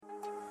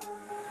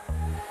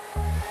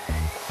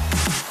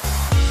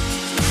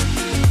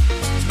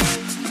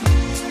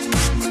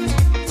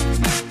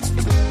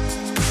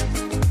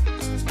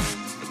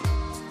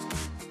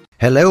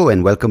Hello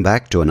and welcome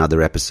back to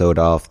another episode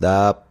of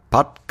the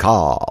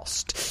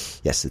podcast.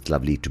 Yes, it's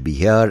lovely to be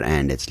here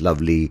and it's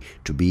lovely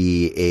to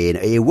be in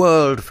a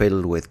world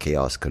filled with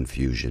chaos,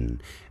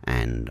 confusion,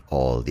 and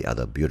all the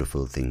other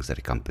beautiful things that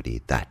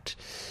accompany that.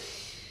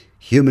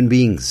 Human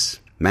beings,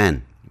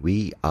 man,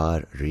 we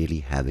are really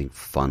having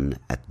fun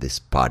at this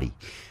party.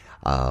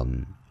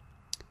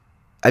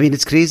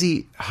 It's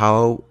crazy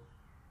how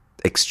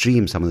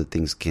extreme some of the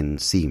things can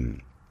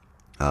seem.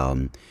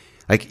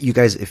 Like you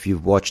guys, if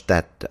you've watched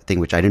that thing,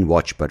 which I didn't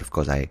watch, but of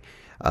course I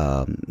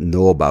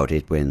know about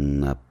it,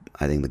 when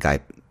I think the guy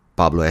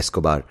Pablo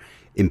Escobar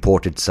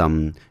imported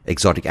some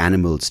exotic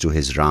animals to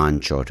his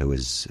ranch or to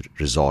his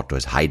resort or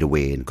his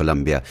hideaway in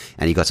Colombia,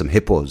 and he got some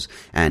hippos,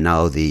 and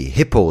now the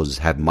hippos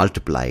have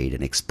multiplied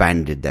and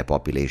expanded their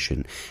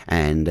population,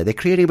 and they're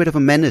creating a bit of a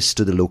menace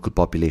to the local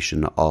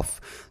population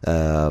of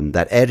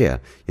that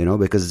area,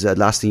 because the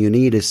last thing you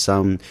need is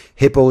some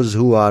hippos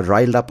who are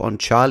riled up on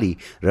Charlie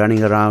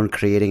running around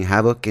creating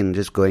havoc and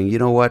just going, you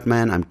know what,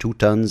 man, I'm 2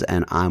 tons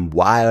and I'm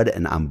wired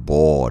and I'm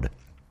bored.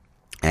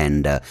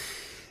 And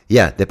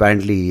they're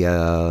apparently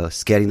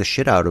scaring the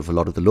shit out of a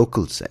lot of the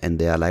locals. And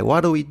they are like, what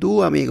do we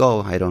do,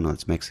 amigo? I don't know,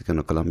 it's Mexican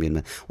or Colombian.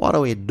 Man. What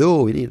do we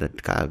do? We need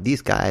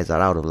these guys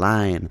are out of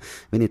line.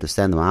 We need to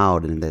send them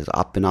out. And there's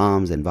up in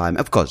arms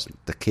environment. Of course,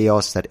 the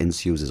chaos that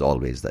ensues is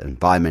always the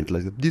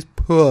environmental. These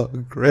poor,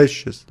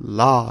 gracious,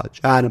 large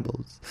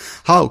animals.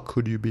 How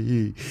could you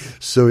be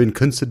so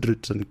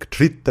inconsiderate and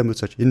treat them with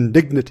such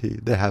indignity?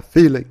 They have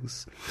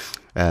feelings.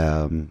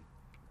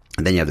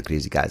 And then you have the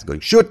crazy guys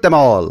going, shoot them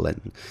all.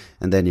 And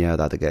then you have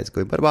the other guys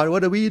going, but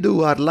what do we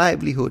do? Our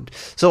livelihood.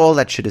 So all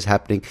that shit is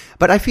happening.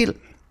 But I feel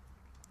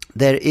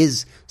there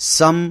is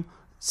some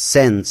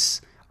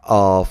sense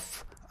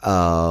of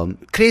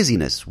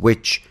craziness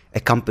which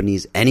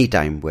accompanies any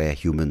time where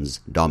humans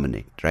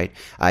dominate, right?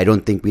 I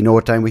don't think we know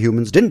a time where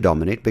humans didn't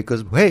dominate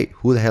because, hey,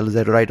 who the hell is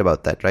there to write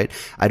about that, right?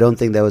 I don't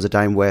think there was a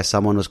time where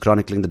someone was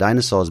chronicling the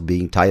dinosaurs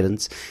being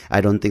tyrants.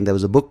 I don't think there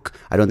was a book.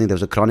 I don't think there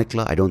was a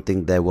chronicler. I don't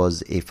think there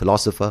was a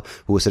philosopher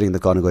who was sitting in the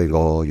corner going,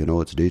 oh,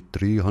 it's day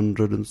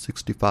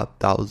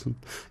 365,000.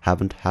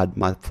 Haven't had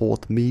my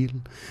 4th meal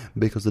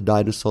because the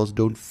dinosaurs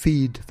don't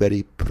feed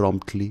very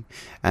promptly.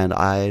 And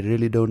I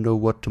really don't know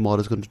what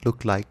tomorrow's going to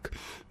look like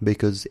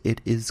because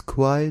it is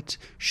quite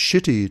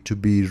shitty to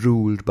be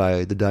ruled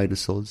by the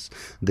dinosaurs.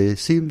 They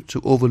seem to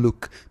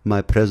overlook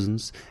my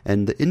presence,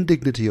 and the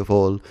indignity of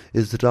all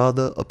is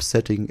rather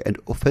upsetting and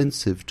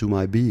offensive to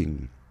my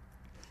being.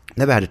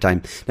 Never had a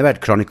time, never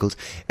had chronicles,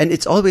 and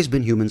it's always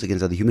been humans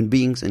against other human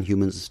beings and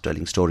humans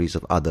telling stories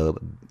of other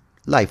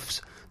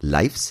life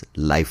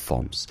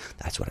forms.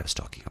 That's what I was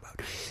talking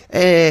about.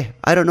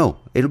 I don't know.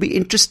 It'll be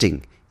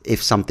interesting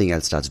if something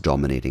else starts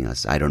dominating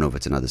us. I don't know if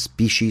it's another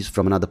species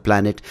from another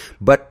planet,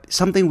 but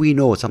something we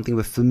know, something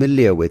we're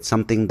familiar with,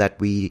 something that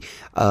we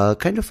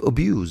kind of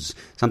abuse,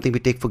 something we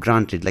take for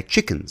granted, like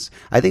chickens.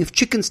 I think if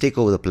chickens take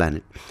over the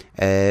planet,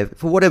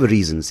 for whatever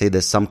reason, say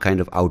there's some kind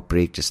of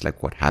outbreak, just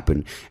like what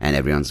happened, and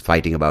everyone's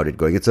fighting about it,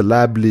 going, it's a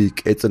lab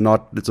leak, it's a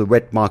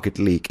wet market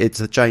leak, it's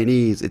the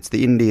Chinese, it's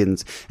the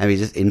Indians, and we're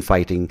just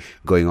infighting,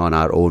 going on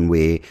our own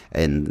way,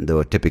 and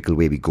the typical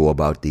way we go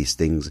about these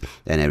things,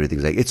 and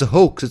everything's like, it's a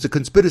hoax, it's a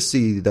conspiracy,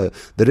 the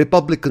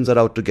Republicans are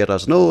out to get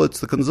us. No, it's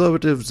the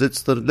conservatives,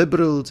 it's the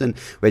liberals, and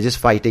we're just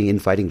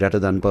infighting. Greta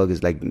Thunberg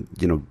is like,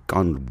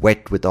 gone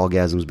wet with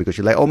orgasms because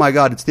she's like, oh my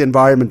God, it's the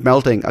environment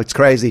melting. It's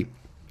crazy.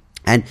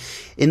 And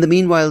in the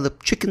meanwhile, the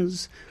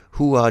chickens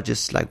who are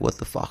just like, what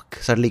the fuck,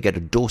 suddenly get a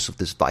dose of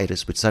this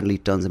virus, which suddenly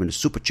turns them into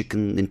super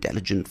chicken,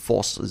 intelligent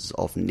forces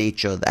of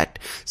nature that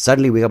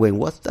suddenly we are going,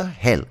 what the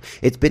hell?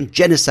 It's been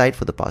genocide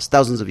for the past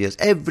thousands of years.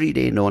 Every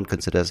day, no one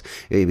considers,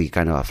 we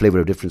kind of are flavor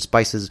of different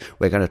spices.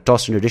 We're kind of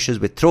tossed into dishes.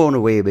 We're thrown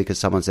away because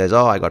someone says,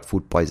 oh, I got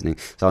food poisoning.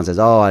 Someone says,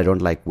 oh, I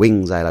don't like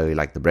wings. I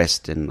like the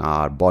breast. And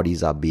our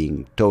bodies are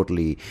being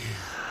totally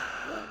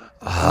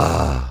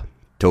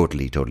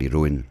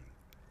ruined.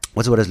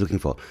 What's the word I was looking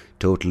for?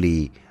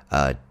 Totally,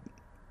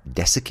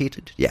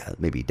 desiccated? Yeah,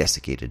 maybe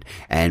desiccated.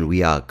 And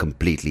we are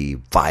completely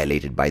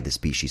violated by the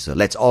species. So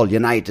let's all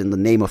unite in the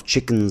name of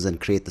chickens and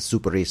create the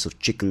super race of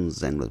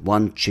chickens, and with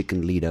one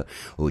chicken leader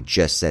who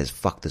just says,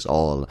 fuck this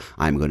all,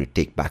 I'm going to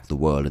take back the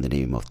world in the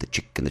name of the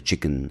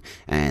chicken.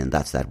 And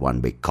that's that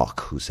one big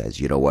cock who says,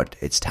 you know what,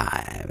 it's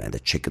time, and the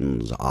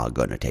chickens are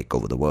going to take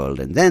over the world.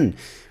 And then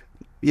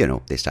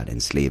they start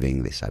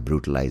enslaving, they start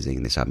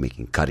brutalizing, they start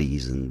making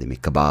curries, and they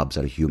make kebabs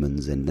out of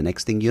humans. And the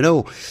next thing you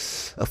know,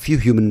 a few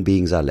human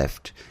beings are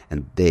left,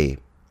 and they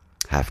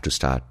have to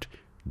start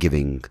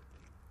giving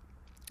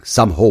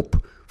some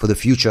hope for the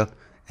future.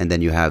 And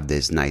then you have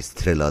this nice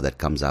thriller that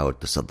comes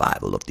out, The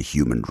Survival of the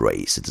Human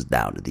Race. It's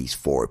down to these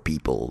 4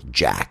 people,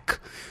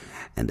 Jack.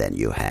 And then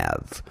you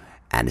have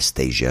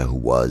Anastasia, who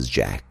was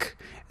Jack.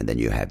 And then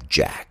you have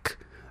Jack.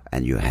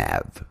 And you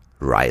have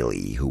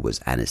Riley, who was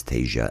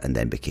Anastasia and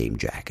then became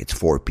Jack. It's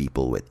 4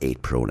 people with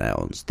 8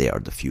 pronouns. They are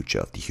the future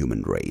of the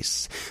human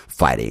race,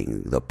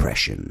 fighting the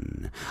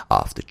oppression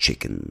of the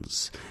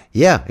chickens.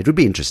 Yeah, it would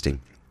be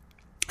interesting.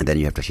 And then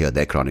you have to hear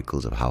their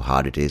chronicles of how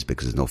hard it is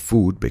because there's no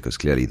food, because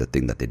clearly the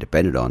thing that they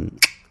depended on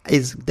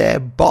is their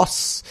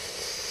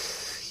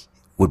boss.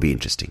 Would be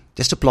interesting.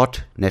 Just a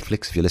plot,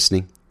 Netflix, if you're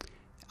listening,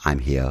 I'm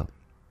here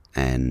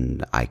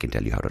and I can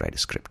tell you how to write a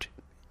script.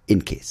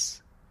 In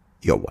case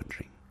you're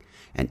wondering.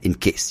 And in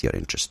case you're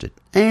interested.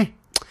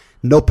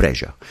 No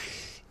pressure.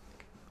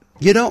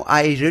 You know,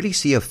 I really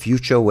see a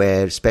future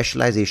where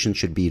specialization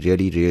should be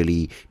really,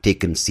 really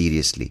taken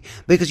seriously.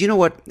 Because you know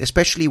what?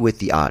 Especially with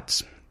the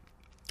arts,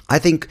 I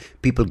think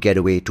people get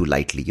away too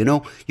lightly. You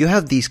know, you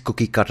have these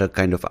cookie cutter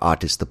kind of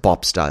artists, the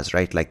pop stars,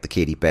 right? Like the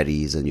Katy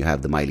Perrys, and you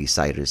have the Miley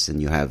Cyrus,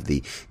 and you have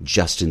the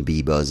Justin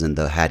Biebers and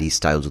the Harry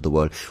Styles of the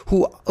world,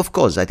 who, of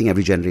course, I think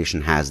every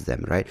generation has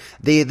them, right?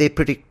 They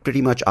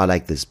pretty much are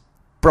like this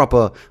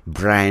proper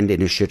brand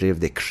initiative.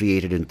 They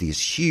created into these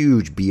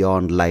huge,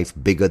 beyond life,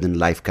 bigger than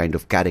life kind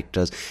of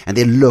characters, and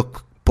they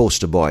look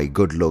poster boy,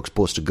 good looks,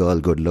 poster girl,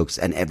 good looks,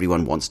 and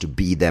everyone wants to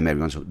be them,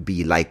 everyone wants to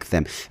be like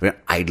them, everyone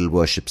idol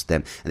worships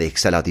them, and they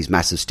sell out these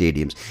massive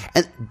stadiums.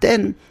 And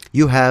then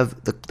you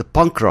have the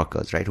punk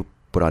rockers, right, who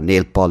put on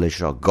nail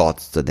polish, or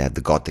goths, so they have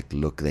the gothic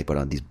look, they put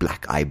on these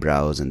black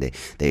eyebrows, and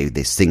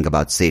they sing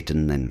about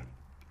Satan and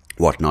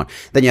whatnot.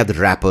 Then you have the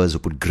rappers who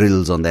put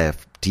grills on their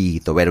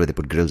teeth, or wherever they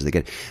put grills they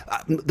get.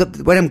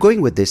 Where I'm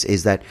going with this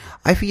is that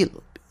I feel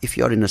if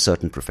you're in a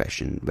certain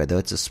profession, whether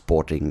it's a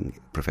sporting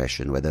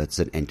profession, whether it's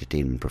an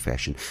entertainment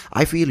profession,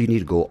 I feel you need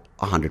to go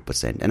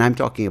 100%. And I'm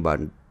talking about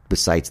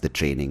besides the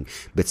training,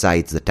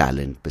 besides the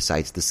talent,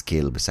 besides the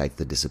skill, besides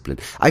the discipline.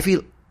 I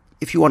feel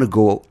if you want to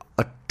go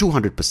a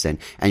 200%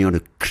 and you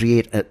want to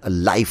create a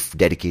life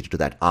dedicated to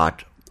that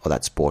art or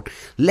that sport,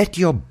 let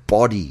your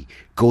body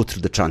go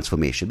through the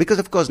transformation. Because,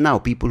 of course, now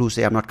people who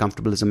say I'm not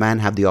comfortable as a man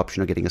have the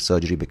option of getting a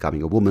surgery,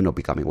 becoming a woman, or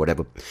becoming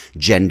whatever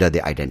gender they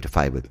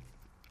identify with.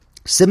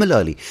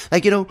 Similarly,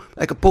 like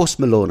a Post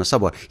Malone or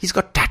someone, he's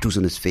got tattoos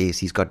on his face,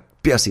 he's got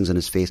piercings on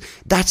his face.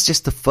 That's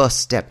just the first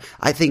step.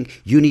 I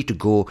think you need to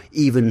go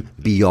even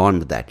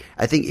beyond that.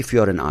 I think if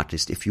you're an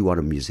artist, if you are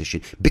a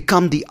musician,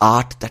 become the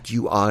art that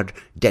you are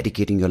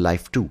dedicating your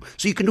life to.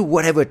 So you can do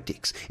whatever it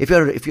takes. If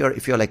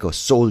you're like a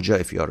soldier,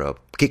 if you're a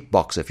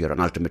kickboxer, if you're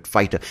an ultimate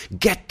fighter,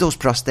 get those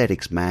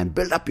prosthetics, man.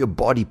 Build up your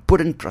body,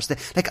 put in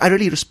prosthetics. Like, I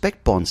really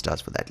respect porn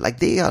stars for that. Like,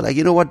 they are like,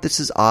 you know what, this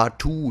is our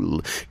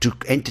tool to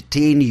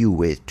entertain you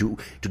with, to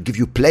give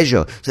you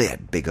pleasure. So they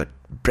have bigger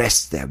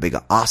breasts, they have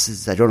bigger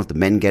asses. I don't know if the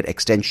men get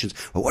extensions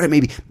or what it may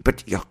be,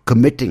 but you're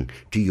committing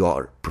to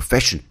your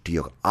profession, to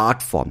your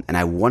art form. And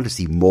I want to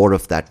see more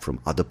of that from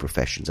other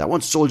professions. I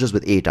want soldiers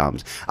with 8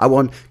 arms. I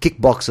want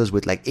kickboxers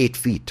with like 8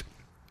 feet.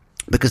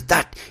 Because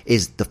that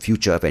is the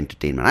future of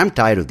entertainment. I'm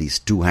tired of these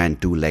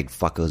 2-hand, 2-leg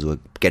fuckers who are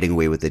getting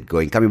away with it,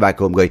 coming back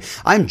home going,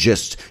 I'm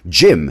just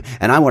Jim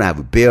and I want to have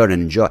a beer and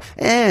enjoy.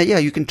 Yeah,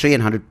 you can train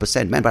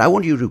 100%, man, but I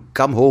want you to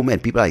come home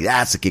and people are like,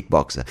 that's a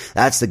kickboxer.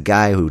 That's the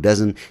guy who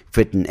doesn't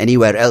fit in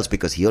anywhere else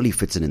because he only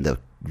fits in the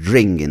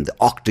ring, in the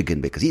octagon,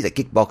 because he's a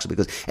kickboxer,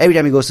 because every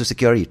time he goes to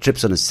security, he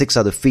trips on his 6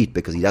 other feet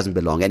because he doesn't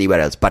belong anywhere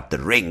else but the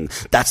ring.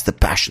 That's the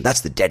passion.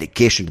 That's the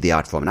dedication to the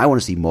art form. And I want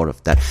to see more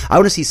of that. I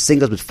want to see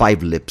singers with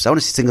 5 lips. I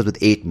want to see singers with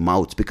 8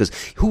 mouths, because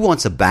who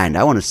wants a band?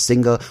 I want a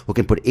singer who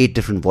can put 8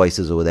 different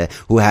voices over there,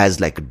 who has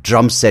like a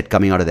drum set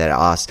coming out of their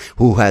ass,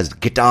 who has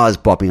guitars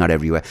popping out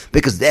everywhere,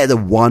 because they're the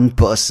one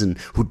person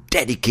who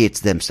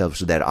dedicates themselves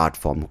to their art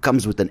form, who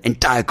comes with an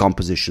entire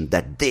composition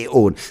that they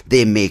own,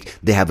 they make,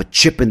 they have a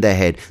chip in their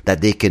head that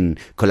they can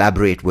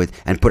collaborate with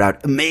and put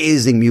out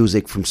amazing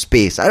music from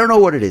space. I don't know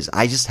what it is.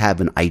 I just have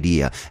an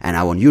idea and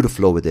I want you to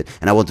flow with it,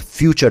 and I want the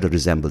future to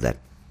resemble that.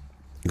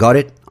 Got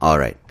it? All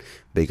right.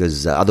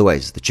 Because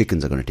otherwise the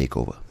chickens are going to take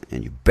over,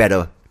 and you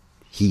better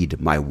heed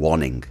my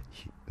warning.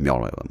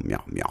 Meow,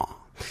 meow, meow.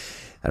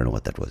 I don't know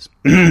what that was.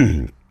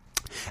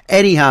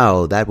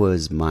 Anyhow, that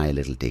was my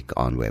little take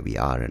on where we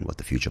are and what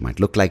the future might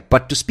look like.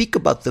 But to speak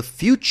about the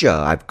future,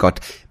 I've got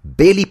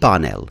Bailey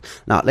Parnell.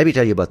 Now, let me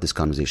tell you about this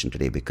conversation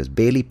today, because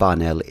Bailey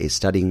Parnell is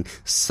studying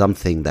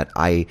something that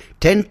I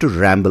tend to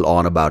ramble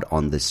on about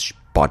on this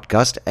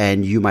podcast,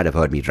 and you might have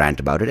heard me rant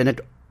about it. And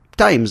at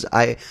times,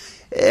 I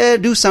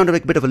do sound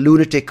like a bit of a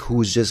lunatic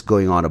who's just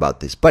going on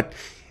about this. But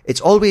it's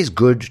always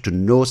good to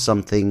know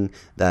something,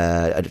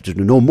 to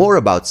know more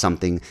about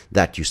something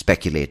that you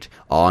speculate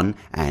on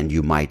and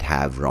you might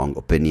have wrong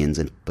opinions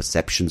and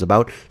perceptions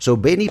about. So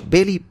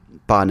Bailey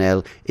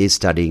Parnell is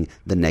studying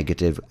the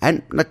negative,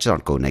 and let's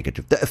not go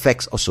negative, the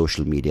effects of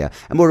social media,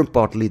 and more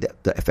importantly,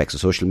 the effects of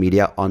social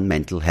media on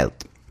mental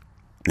health.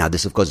 Now,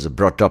 this, of course, is a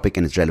broad topic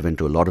and it's relevant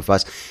to a lot of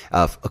us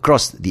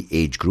across the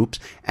age groups.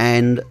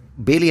 And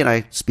Bailey and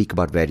I speak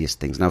about various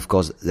things. Now, of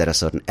course, there are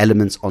certain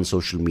elements on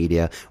social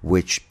media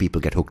which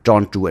people get hooked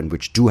onto and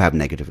which do have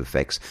negative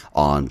effects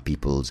on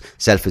people's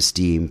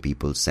self-esteem,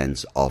 people's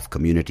sense of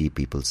community,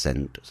 people's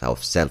sense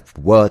of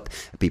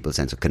self-worth, people's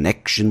sense of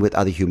connection with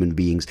other human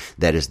beings.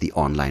 There is the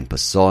online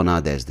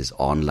persona. There's this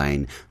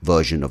online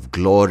version of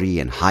glory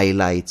and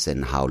highlights,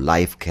 and how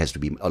life has to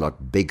be a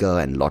lot bigger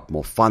and a lot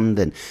more fun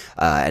than,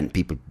 and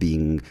people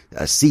being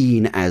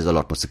seen as a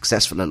lot more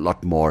successful, a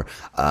lot more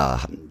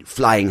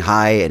flying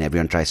high, and and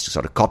everyone tries to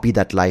sort of copy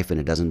that life, and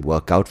it doesn't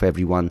work out for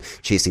everyone,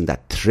 chasing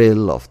that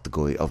thrill of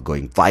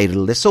going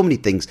viral. There's so many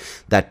things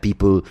that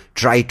people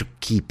try to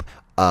keep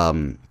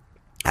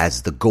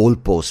as the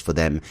goalpost for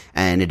them,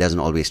 and it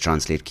doesn't always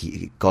translate,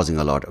 causing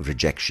a lot of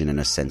rejection and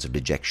a sense of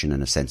dejection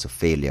and a sense of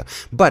failure.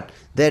 But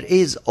there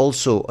is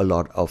also a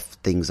lot of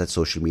things that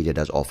social media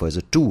does offer as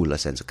a tool, a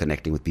sense of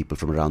connecting with people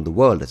from around the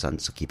world, a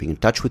sense of keeping in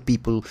touch with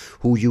people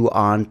who you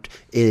aren't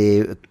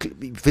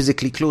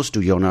physically close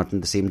to, you're not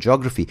in the same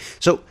geography.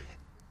 So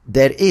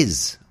there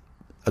is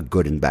a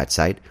good and bad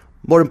side.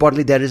 More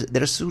importantly,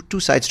 there are two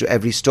sides to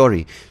every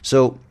story.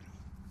 So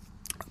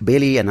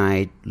Bailey and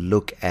I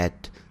look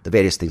at the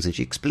various things, and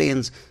she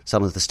explains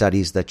some of the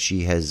studies that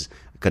she has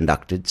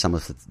conducted, some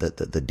of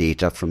the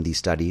data from these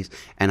studies,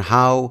 and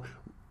how,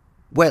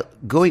 well,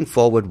 going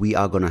forward, we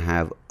are going to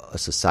have a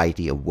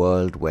society, a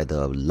world where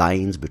the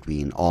lines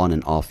between on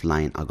and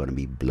offline are going to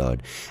be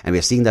blurred. And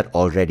we're seeing that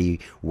already,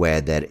 where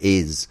there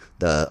is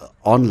the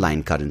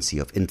online currency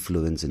of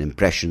influence and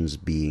impressions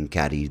being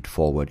carried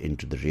forward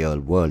into the real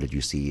world. And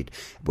you see it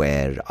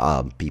where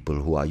people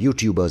who are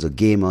YouTubers or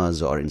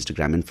gamers or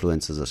Instagram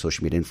influencers or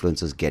social media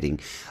influencers getting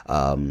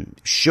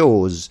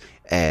shows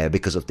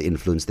because of the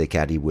influence they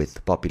carry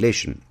with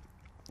population.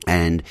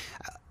 And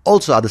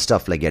also other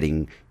stuff like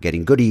getting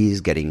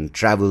goodies, getting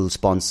travel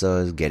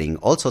sponsors, getting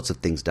all sorts of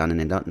things done,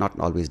 and not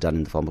always done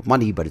in the form of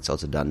money, but it's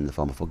also done in the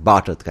form of a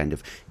barter kind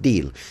of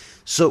deal.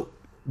 So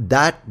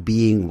that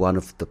being one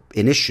of the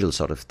initial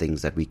sort of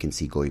things that we can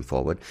see going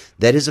forward,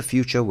 there is a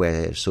future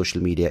where social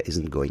media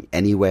isn't going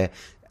anywhere.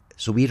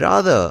 So we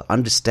rather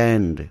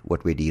understand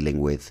what we're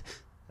dealing with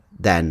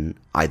than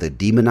either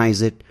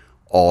demonize it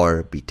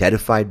or be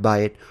terrified by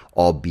it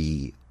or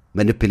be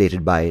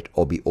manipulated by it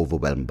or be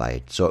overwhelmed by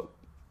it. So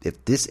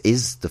if this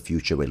is the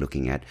future we're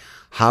looking at,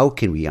 how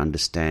can we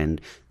understand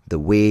the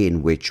way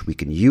in which we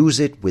can use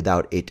it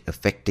without it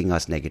affecting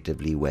us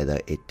negatively, whether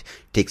it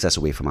takes us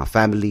away from our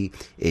family,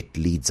 it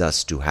leads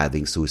us to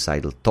having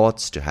suicidal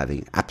thoughts, to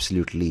having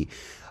absolutely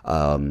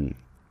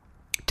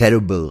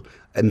terrible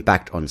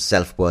impact on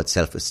self-worth,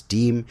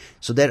 self-esteem.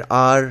 So there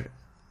are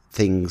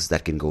things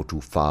that can go too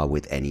far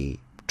with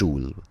any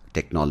tool,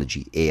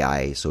 technology,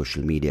 AI,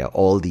 social media,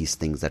 all these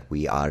things that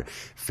we are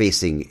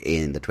facing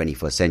in the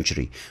 21st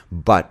century.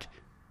 But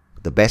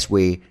the best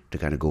way to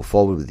kind of go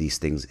forward with these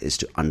things is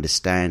to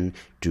understand,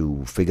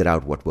 to figure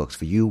out what works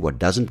for you, what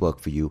doesn't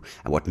work for you,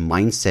 and what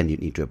mindset you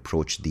need to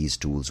approach these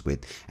tools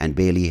with. And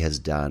Bailey has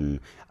done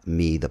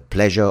me the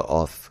pleasure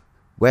of,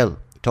 well,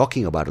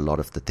 talking about a lot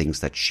of the things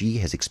that she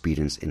has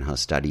experienced in her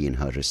study, in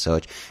her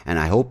research. And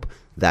I hope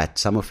that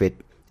some of it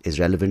is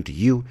relevant to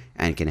you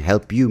and can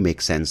help you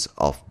make sense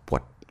of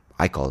what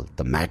I call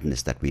the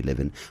madness that we live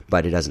in.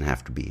 But it doesn't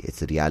have to be.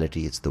 It's the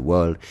reality, it's the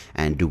world.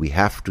 And do we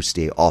have to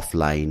stay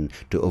offline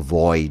to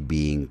avoid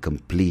being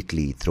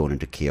completely thrown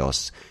into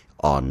chaos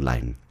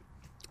online?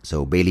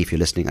 So Bailey, if you're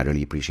listening, I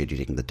really appreciate you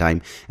taking the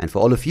time. And for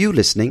all of you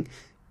listening,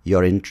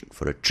 you're in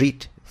for a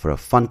treat, for a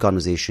fun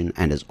conversation.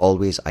 And as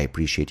always, I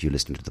appreciate you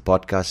listening to the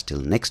podcast. Till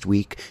next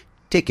week,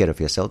 take care of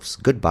yourselves.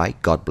 Goodbye.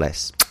 God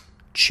bless.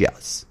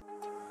 Cheers.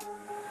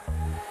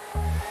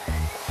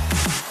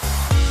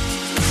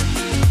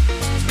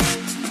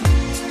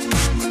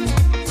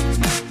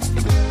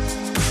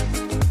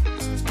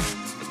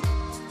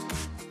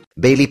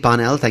 Bailey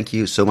Parnell, thank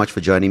you so much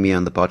for joining me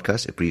on the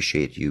podcast.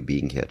 Appreciate you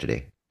being here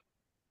today.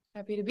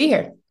 Happy to be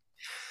here.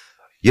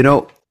 You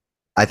know,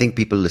 I think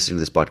people listening to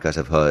this podcast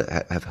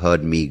have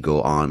heard me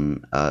go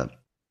on,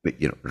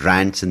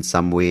 rants in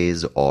some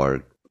ways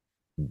or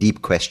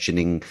deep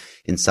questioning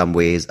in some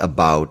ways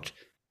about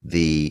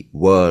the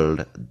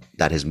world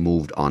that has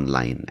moved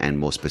online, and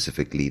more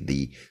specifically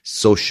the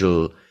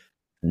social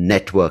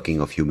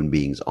networking of human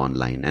beings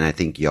online. And I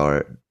think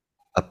you're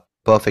a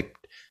perfect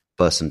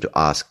person to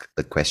ask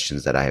the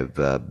questions that I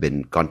have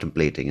been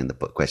contemplating and the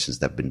questions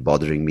that have been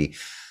bothering me.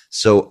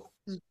 So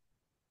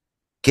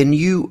can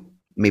you,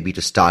 maybe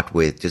to start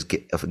with, just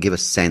give a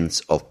sense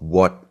of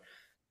what,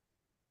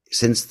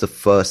 since the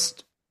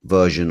first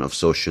version of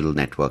social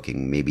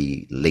networking,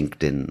 maybe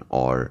LinkedIn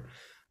or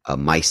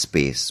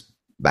MySpace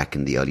back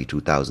in the early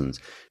 2000s,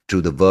 to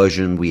the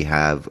version we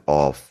have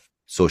of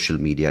social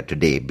media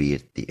today, be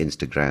it the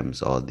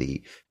Instagrams or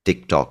the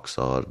TikToks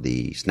or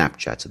the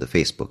Snapchats or the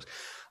Facebooks,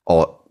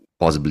 or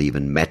possibly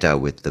even Meta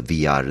with the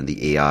VR and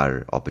the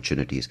AR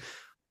opportunities.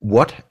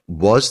 What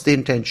was the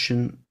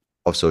intention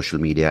of social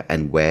media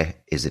and where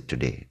is it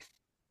today?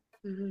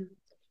 Mm-hmm.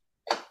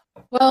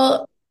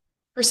 Well,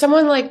 for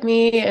someone like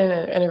me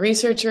and a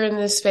researcher in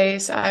this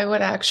space, I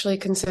would actually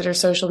consider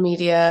social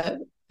media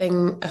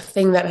a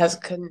thing that has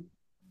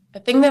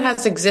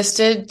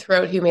existed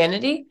throughout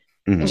humanity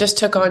and just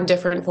took on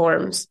different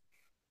forms.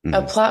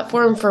 A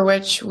platform for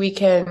which we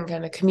can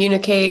kind of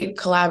communicate,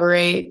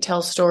 collaborate,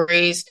 tell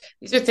stories.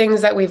 These are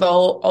things that we've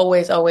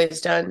always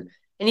done.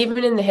 And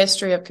even in the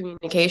history of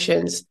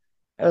communications,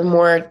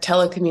 more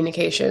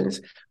telecommunications,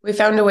 we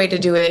found a way to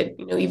do it,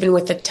 even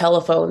with the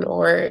telephone,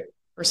 or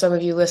for some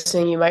of you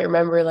listening, you might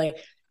remember like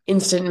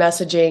instant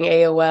messaging,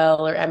 AOL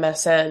or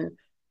MSN.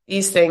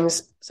 these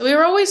things. So we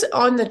were always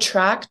on the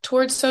track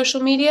towards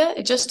social media.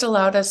 It just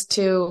allowed us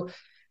to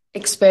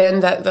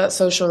expand that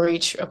social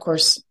reach, of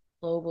course,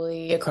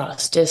 globally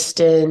across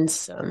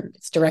distance.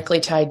 It's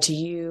directly tied to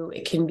you.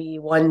 It can be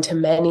one to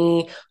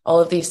many. All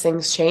of these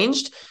things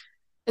changed.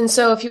 And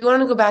so if you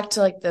want to go back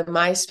to like the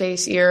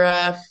MySpace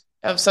era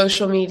of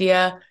social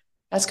media,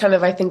 that's kind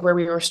of, I think, where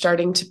we were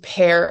starting to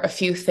pair a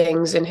few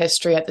things in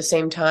history at the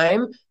same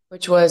time,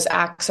 which was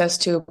access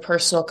to a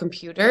personal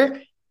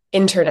computer,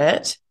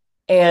 internet,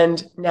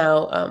 and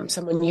now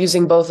someone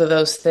using both of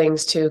those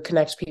things to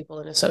connect people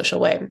in a social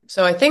way.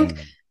 So I think Mm.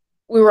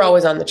 we were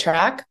always on the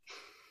track.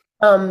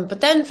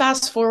 But then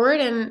fast forward,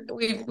 and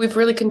we've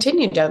really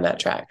continued down that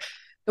track.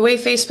 The way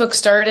Facebook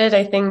started,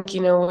 I think,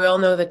 we all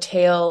know the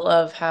tale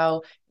of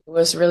how it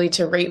was really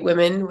to rate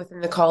women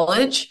within the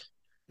college,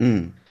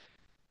 Mm.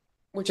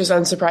 which is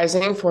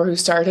unsurprising for who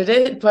started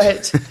it,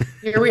 but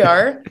here we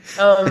are.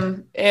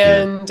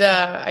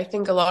 Yeah. I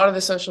think a lot of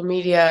the social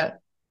media,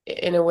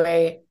 in a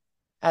way,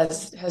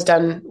 has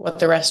done what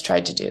the rest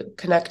tried to do: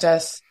 connect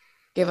us,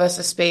 give us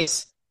a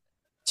space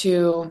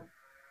to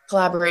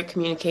collaborate,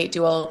 communicate,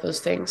 do all of those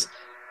things.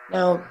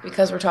 Now,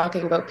 because we're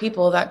talking about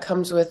people, that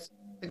comes with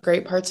the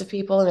great parts of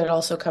people, and it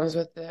also comes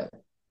with the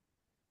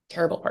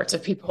terrible parts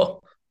of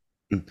people.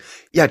 Mm.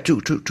 Yeah, to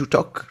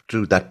talk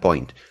to that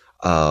point,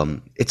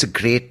 it's a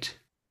great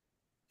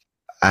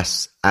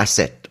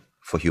asset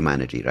for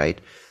humanity,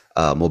 right?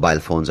 Mobile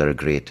phones are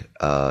a great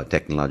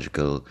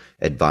technological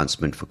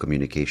advancement for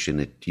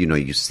communication.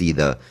 You see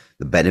the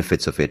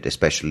benefits of it,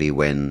 especially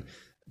when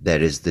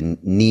there is the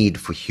need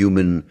for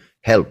human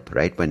help,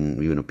 right?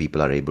 When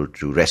people are able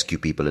to rescue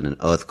people in an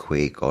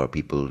earthquake, or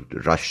people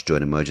rush to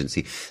an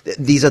emergency.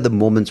 These are the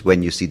moments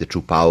when you see the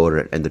true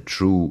power and the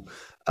true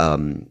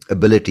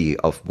ability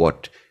of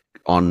what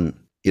on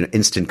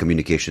instant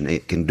communication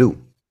it can do.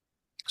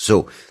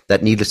 So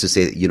that, needless to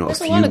say, a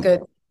There's a lot of few,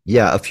 good.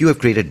 yeah, a few have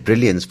created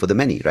brilliance for the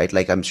many, right?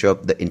 Like, I'm sure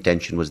the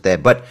intention was there.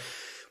 But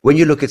when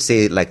you look at,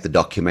 say, like the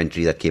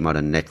documentary that came out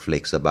on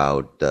Netflix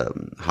about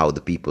how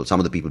some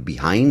of the people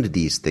behind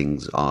these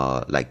things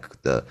are,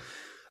 like the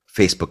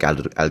Facebook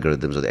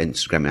algorithms or the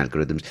Instagram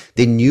algorithms,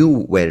 they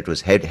knew where it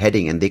was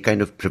heading, and they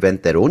kind of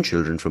prevent their own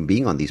children from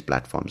being on these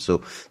platforms.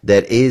 So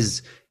there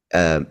is,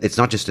 it's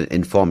not just an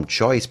informed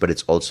choice, but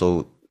it's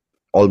also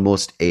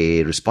almost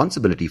a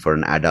responsibility for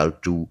an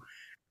adult to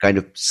kind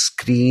of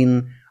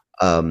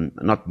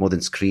not more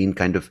than screen,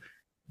 kind of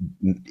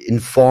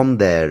inform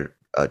their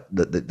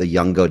the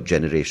younger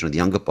generation, or the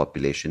younger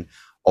population,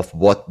 of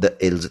what the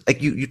ills.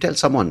 Like, you tell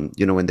someone,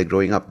 when they're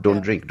growing up, don't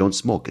Yeah. drink, don't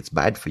smoke, it's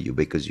bad for you,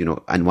 because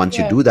and once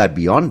you Yeah. do that,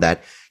 beyond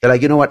that, you're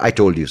like, you know what, I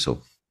told you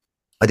so.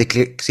 I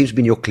think seems to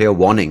be your clear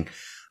warning.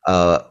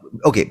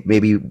 Okay,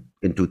 maybe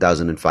in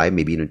 2005,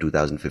 maybe even in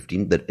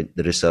 2015,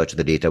 the research,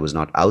 the data was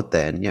not out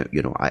there, and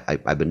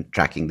I've been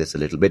tracking this a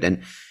little bit,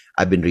 and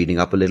I've been reading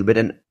up a little bit,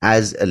 and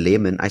as a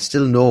layman, I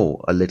still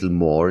know a little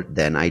more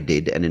than I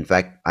did, and in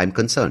fact, I'm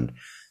concerned.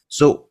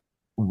 So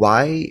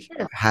why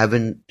Sure.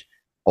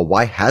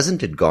 why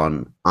hasn't it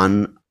gone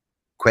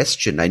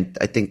unquestioned?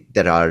 I think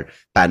there are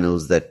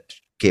panels that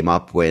came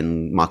up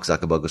when Mark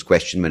Zuckerberg was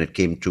questioned when it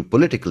came to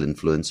political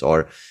influence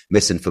or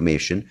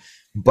misinformation.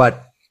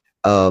 But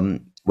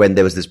when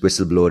there was this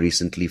whistleblower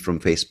recently from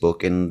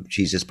Facebook, and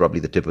she's just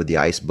probably the tip of the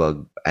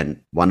iceberg, and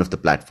one of the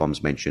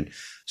platforms mentioned.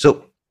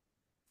 So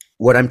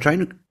what I'm trying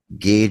to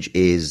gauge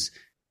is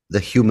the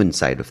human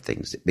side of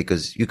things,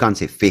 because you can't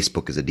say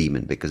Facebook is a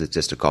demon, because it's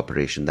just a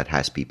corporation that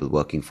has people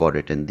working for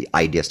it, and the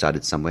idea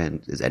started somewhere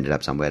and has ended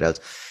up somewhere else.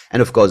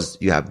 And of course,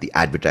 you have the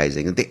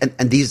advertising,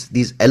 and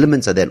these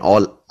elements are then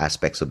all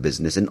aspects of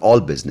business, in all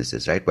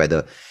businesses, right?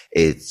 Whether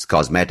it's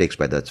cosmetics,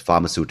 whether it's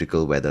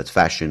pharmaceutical, whether it's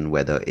fashion,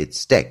 whether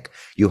it's tech,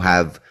 you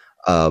have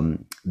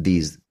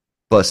these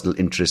personal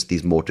interests,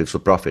 these motives for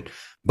profit.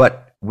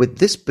 But with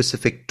this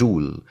specific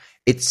tool,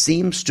 it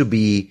seems to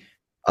be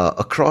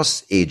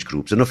across age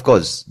groups. And of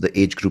course, the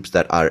age groups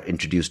that are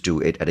introduced to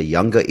it at a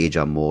younger age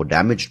are more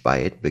damaged by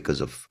it,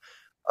 because of,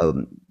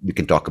 we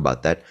can talk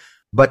about that.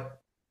 But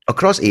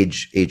across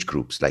age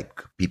groups,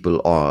 like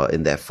people are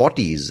in their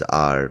 40s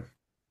are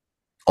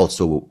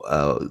also,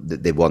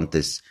 they want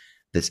this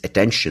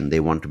attention. They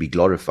want to be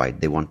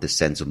glorified. They want this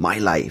sense of, my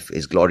life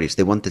is glorious.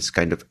 They want this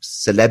kind of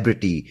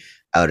celebrity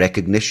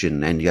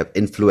recognition, and you have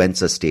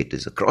influencer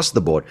status across the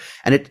board,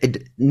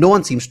 and no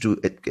one seems to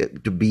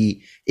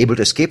be able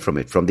to escape from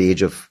it from the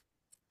age of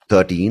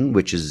 13,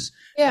 which is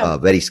Yeah. a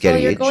very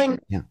scary Well, age.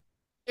 Yeah,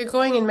 you're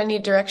going in many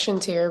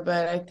directions here,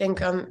 but I think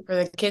for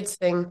the kids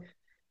thing,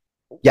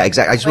 yeah,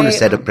 exactly. I just want to way,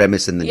 set a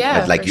premise, and then I'd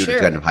yeah, like for you to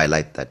kind sure. of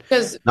highlight that.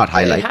 Because Not it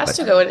highlight, has but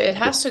to go, and it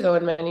yeah. has to go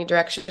in many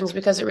directions,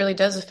 because it really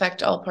does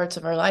affect all parts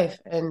of our life.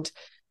 And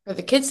for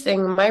the kids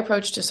thing, my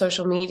approach to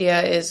social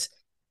media is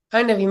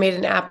kind of, you made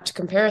an apt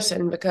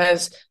comparison,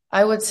 because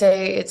I would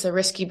say it's a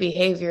risky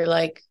behavior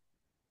like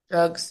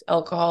drugs,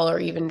 alcohol, or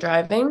even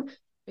driving,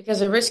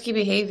 because a risky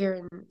behavior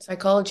in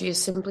psychology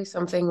is simply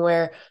something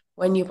where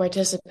when you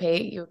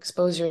participate, you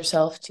expose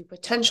yourself to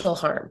potential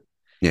harm.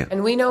 Yeah.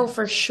 And we know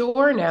for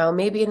sure now,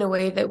 maybe in a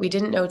way that we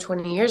didn't know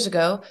 20 years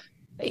ago,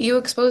 you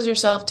expose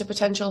yourself to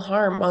potential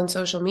harm on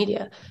social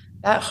media.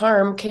 That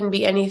harm can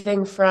be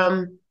anything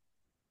from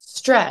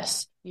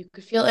stress. You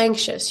could feel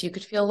anxious. You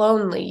could feel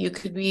lonely. You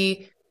could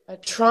be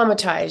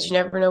traumatized. You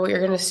never know what you're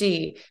going to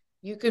see.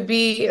 You could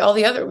be all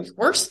the other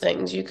worse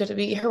things. You could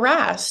be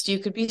harassed. You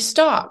could be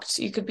stalked.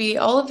 You could be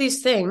all of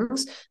these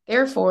things.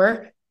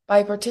 Therefore,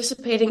 by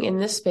participating in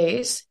this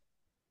space,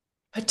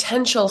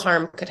 potential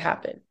harm could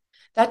happen.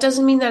 That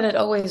doesn't mean that it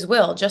always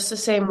will. Just the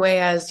same way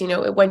as,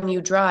 when you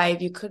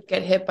drive, you could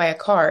get hit by a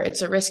car.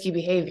 It's a risky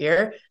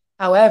behavior.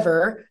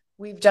 However,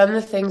 we've done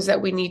the things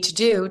that we need to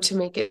do to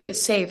make it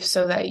safe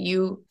so that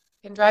you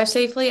can drive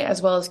safely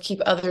as well as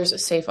keep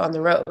others safe on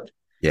the road.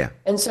 Yeah.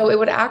 And so it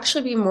would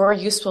actually be more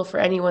useful for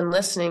anyone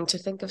listening to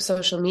think of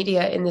social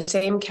media in the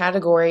same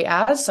category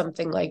as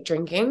something like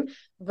drinking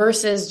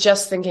versus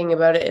just thinking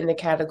about it in the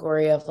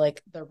category of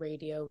like the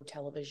radio,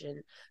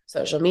 television,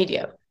 social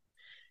media.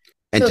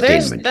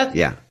 Entertainment. So there's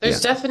yeah.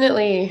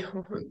 definitely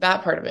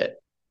that part of it.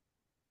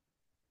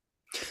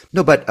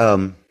 No, but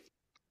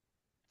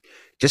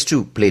just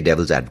to play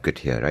devil's advocate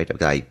here, right?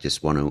 I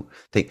just want to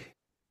think,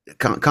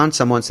 can't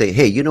someone say,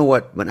 hey, you know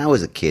what? When I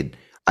was a kid,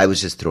 I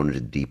was just thrown into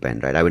the deep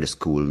end, right? I went to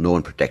school. No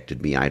one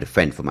protected me. I had to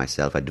fend for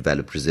myself. I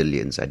developed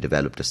resilience. I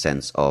developed a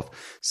sense of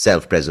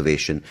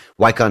self-preservation.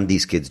 Why can't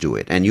these kids do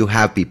it? And you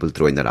have people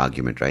throwing that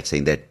argument, right?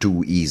 Saying they're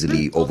too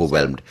easily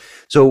overwhelmed.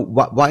 So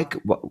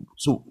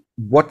so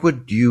what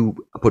would you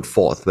put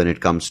forth when it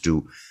comes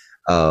to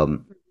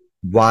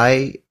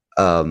why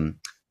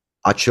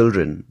our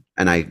children,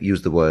 and I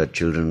use the word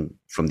children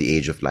from the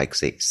age of like,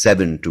 say,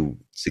 7 to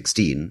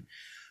 16,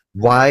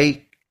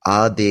 why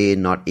are they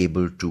not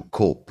able to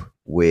cope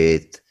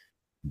with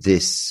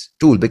this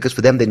tool? Because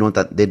for them, they know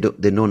that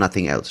they know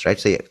nothing else, right?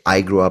 Say,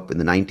 I grew up in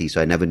the 90s,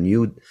 so I never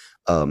knew,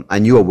 I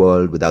knew a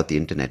world without the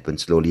internet when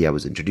slowly I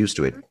was introduced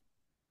to it.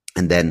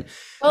 And then,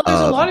 well,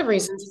 there's a lot of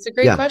reasons. It's a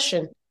great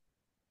question.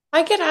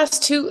 I get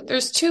asked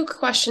there's two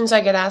questions I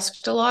get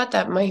asked a lot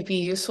that might be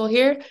useful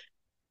here.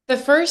 The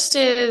first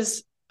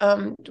is,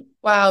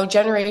 wow,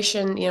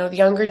 the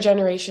younger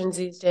generations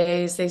these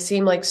days, they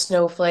seem like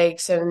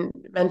snowflakes and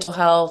mental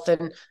health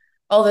and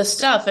all this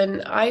stuff.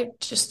 And I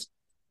just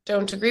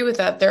don't agree with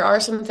that. There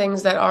are some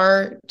things that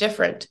are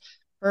different.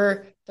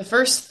 For the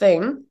first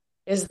thing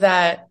is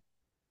that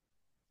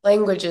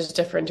language is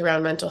different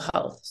around mental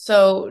health.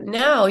 So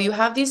now you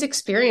have these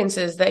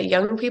experiences that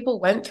young people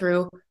went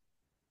through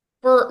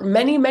for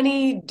many,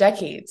 many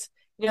decades.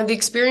 The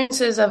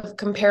experiences of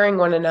comparing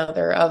one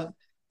another, of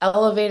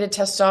elevated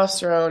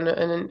testosterone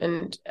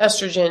and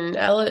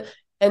estrogen,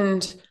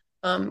 and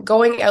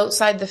going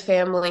outside the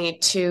family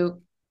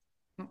to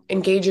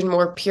engage in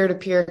more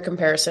peer-to-peer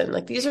comparison.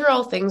 Like, these are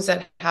all things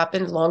that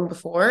happened long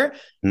before.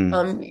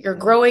 You're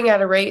growing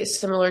at a rate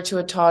similar to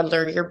a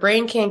toddler. Your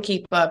brain can't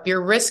keep up.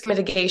 Your risk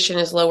mitigation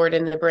is lowered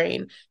in the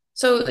brain.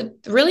 So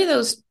really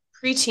those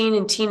preteen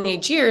and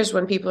teenage years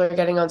when people are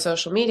getting on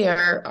social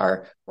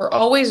media we're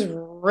always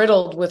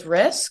riddled with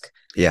risk.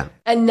 Yeah.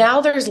 And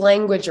now there's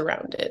language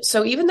around it.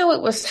 So even though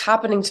it was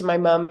happening to my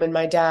mom and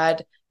my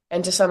dad,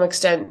 and to some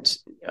extent,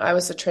 I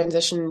was the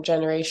transition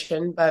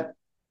generation, but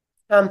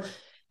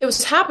it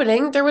was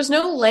happening, there was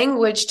no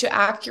language to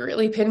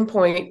accurately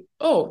pinpoint,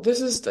 oh, this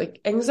is like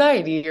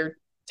anxiety or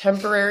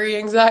temporary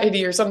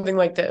anxiety or something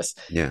like this.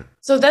 Yeah.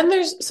 So now,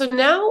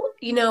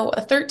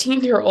 a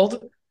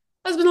 13-year-old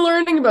has been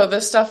learning about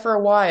this stuff for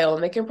a while,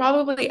 and they can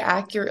probably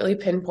accurately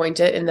pinpoint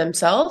it in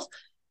themselves.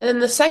 And then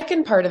the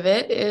second part of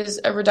it is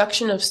a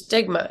reduction of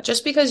stigma.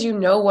 Just because you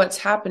know what's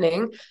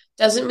happening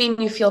doesn't mean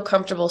you feel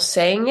comfortable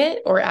saying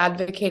it or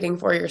advocating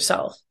for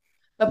yourself.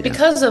 But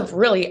because of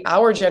really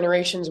our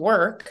generation's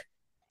work,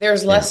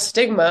 there's less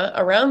stigma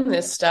around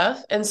this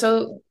stuff. And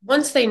so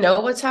once they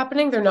know what's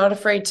happening, they're not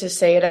afraid to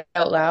say it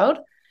out loud.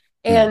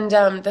 And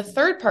the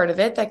third part of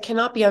it that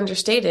cannot be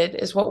understated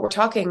is what we're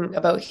talking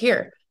about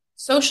here.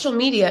 Social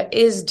media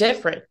is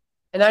different.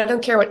 And I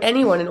don't care what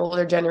anyone in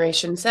older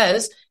generation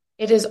says.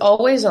 It is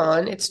always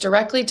on. It's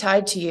directly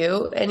tied to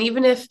you. And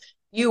even if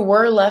you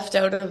were left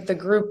out of the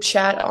group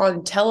chat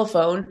on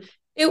telephone,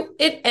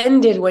 it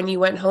ended when you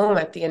went home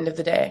at the end of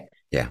the day.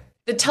 Yeah.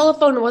 The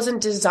telephone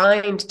wasn't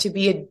designed to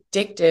be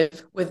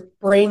addictive, with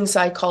brain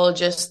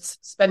psychologists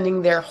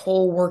spending their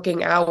whole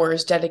working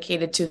hours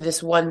dedicated to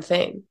this one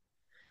thing.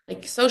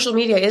 Like, social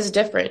media is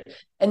different.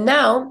 And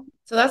now,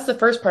 so that's the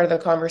first part of the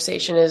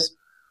conversation, is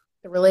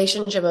the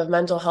relationship of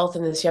mental health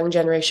in this young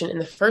generation in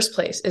the first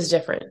place is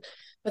different.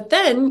 But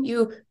then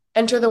you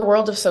enter the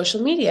world of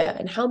social media,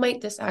 and how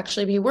might this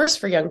actually be worse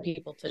for young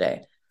people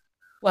today?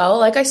 Well,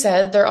 like I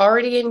said, they're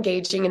already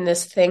engaging in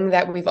this thing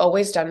that we've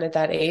always done at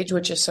that age,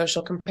 which is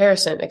social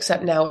comparison,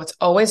 except now it's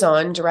always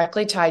on,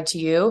 directly tied to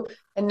you.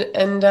 And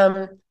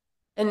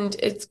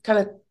it's kind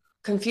of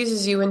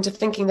confuses you into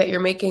thinking that you're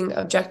making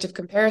objective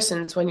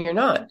comparisons when you're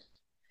not.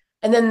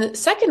 And then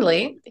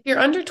secondly, if you're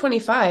under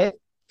 25,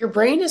 your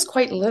brain is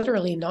quite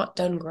literally not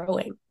done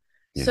growing.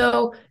 Yeah.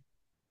 So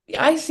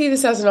I see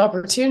this as an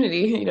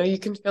opportunity. You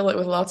can fill it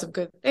with lots of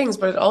good things,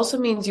 but it also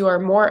means you are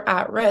more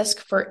at risk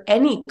for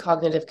any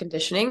cognitive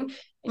conditioning,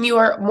 and you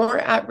are more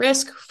at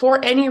risk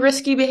for any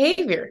risky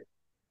behavior.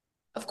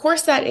 Of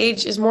course, that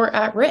age is more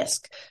at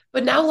risk.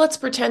 But now let's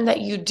pretend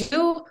that you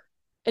do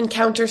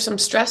encounter some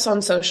stress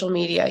on social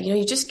media.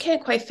 You just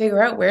can't quite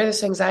figure out where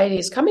this anxiety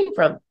is coming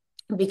from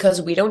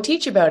because we don't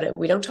teach about it.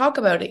 We don't talk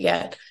about it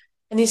yet.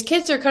 And these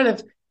kids are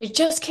they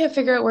just can't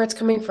figure out where it's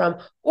coming from.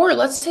 Or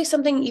let's say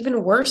something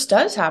even worse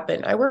does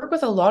happen. I work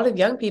with a lot of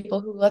young people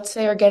who, let's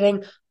say, are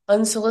getting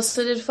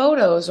unsolicited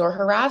photos or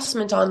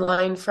harassment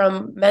online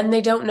from men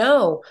they don't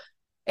know.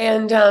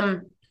 And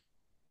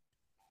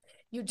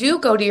you do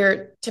go to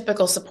your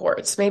typical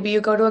supports. Maybe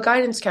you go to a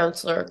guidance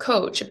counselor, a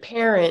coach, a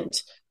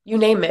parent, you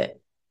name it.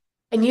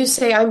 And you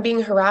say, I'm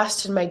being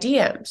harassed in my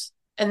DMs.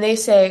 And they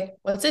say,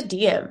 what's a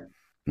DM?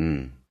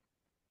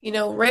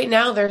 Right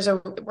now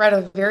we're at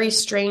a very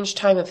strange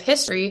time of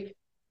history,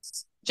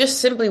 just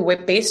simply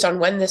based on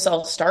when this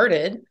all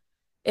started,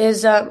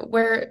 is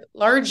where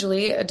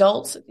largely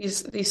adults,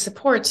 these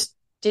supports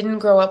didn't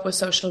grow up with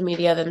social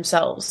media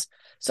themselves.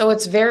 So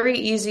it's very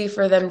easy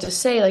for them to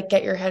say, like,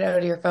 get your head out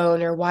of your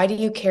phone, or why do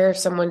you care if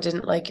someone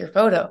didn't like your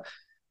photo?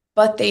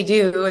 But they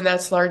do, and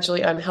that's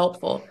largely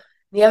unhelpful.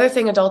 The other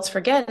thing adults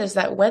forget is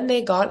that when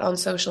they got on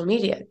social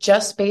media,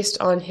 just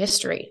based on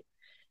history,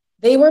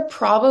 they were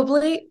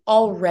probably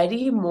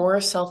already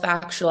more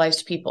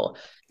self-actualized people.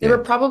 They were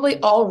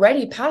probably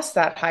already past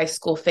that high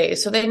school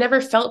phase. So they never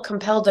felt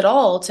compelled at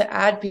all to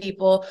add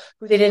people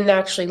who they didn't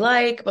actually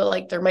like, but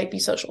like there might be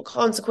social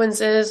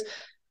consequences.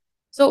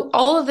 So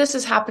all of this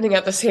is happening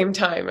at the same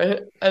time.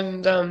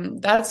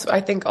 And that's,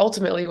 I think,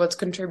 ultimately what's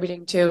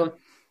contributing to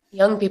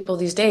young people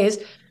these days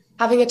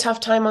having a tough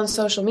time on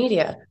social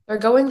media. They're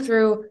going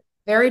through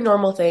very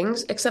normal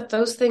things, except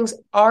those things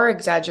are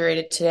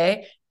exaggerated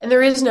today. And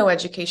there is no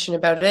education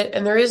about it.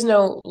 And there is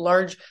no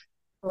large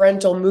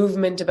parental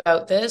movement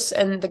about this.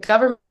 And the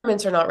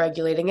governments are not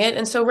regulating it.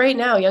 And so right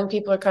now, young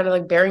people are kind of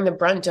like bearing the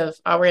brunt of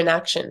our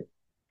inaction.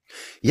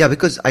 Yeah,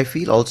 because I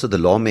feel also the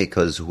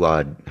lawmakers who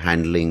are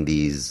handling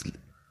these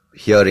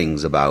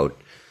hearings about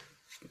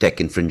tech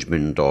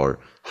infringement or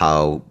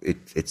how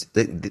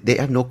they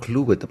have no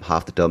clue with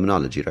half the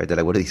terminology, right? They're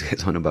like, what are these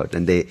guys on about?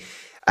 And they,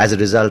 as a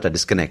result, are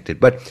disconnected.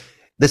 But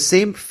the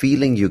same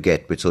feeling you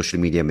get which social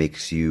media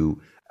makes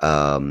you,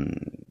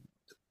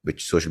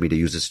 which social media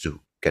uses to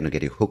kind of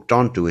get you hooked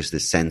onto, is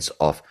this sense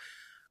of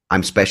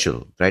I'm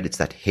special, right? It's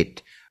that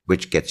hit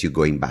which gets you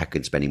going back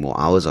and spending more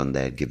hours on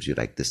there. It gives you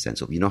like this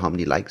sense of, how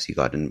many likes you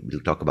got, and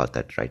we'll talk about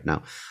that right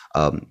now.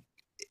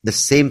 The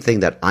same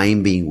thing that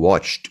I'm being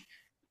watched,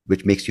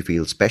 which makes you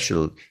feel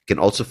special, can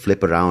also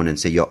flip around and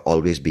say you're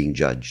always being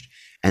judged.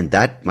 And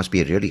that must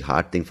be a really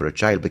hard thing for a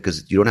child,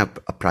 because you don't have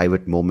a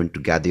private moment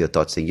to gather your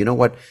thoughts saying, you know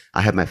what,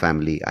 I have my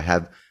family, I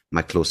have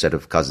my close set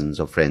of cousins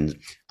or friends,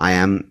 I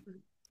am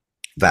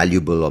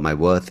valuable, or my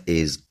worth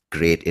is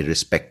great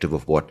irrespective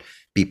of what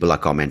people are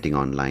commenting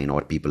online or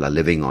what people are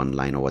living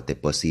online or what they're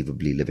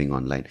perceivably living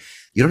online.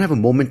 You don't have a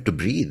moment to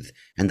breathe.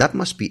 And that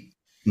must be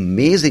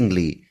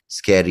amazingly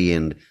scary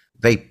and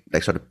very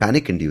sort of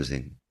panic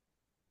inducing.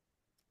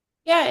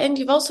 Yeah. And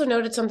you've also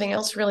noted something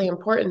else really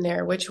important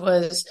there, which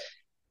was,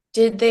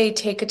 did they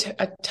take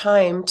a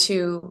time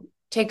to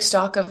take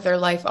stock of their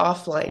life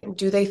offline?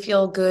 Do they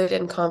feel good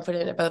and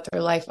confident about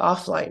their life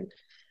offline?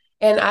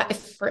 And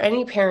for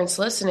any parents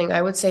listening,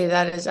 I would say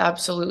that is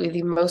absolutely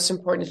the most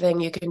important thing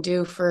you can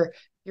do for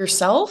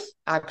yourself,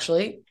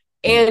 actually,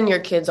 and your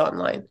kids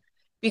online.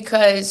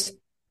 Because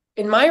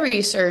in my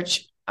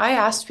research, I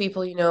asked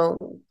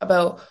people,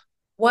 about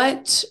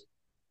what,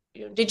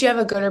 did you have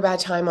a good or bad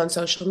time on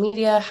social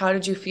media? How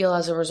did you feel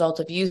as a result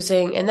of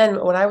using? And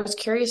then what I was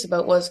curious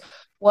about was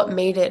what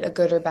made it a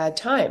good or bad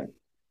time.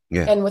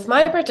 Yeah. And with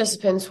my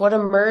participants, what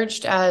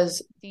emerged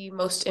as the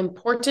most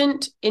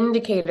important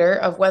indicator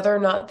of whether or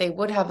not they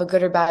would have a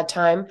good or bad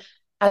time,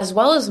 as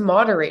well as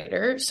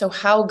moderator, so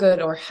how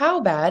good or how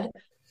bad,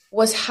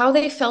 was how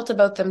they felt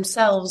about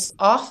themselves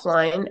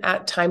offline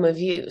at time of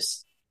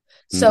use.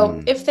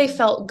 So if they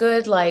felt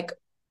good, like,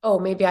 oh,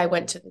 maybe I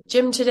went to the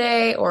gym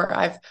today, or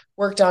I've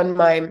worked on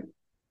my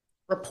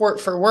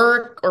report for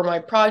work or my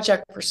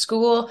project for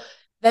school,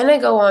 then I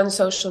go on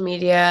social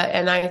media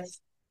and I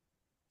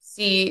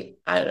see,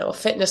 a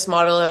fitness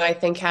model and I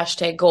think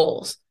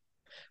 #goals.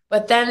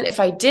 But then if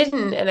I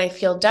didn't and I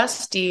feel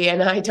dusty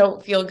and I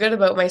don't feel good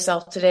about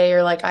myself today,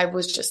 or like I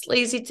was just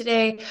lazy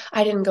today,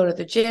 I didn't go to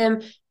the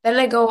gym, then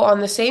I go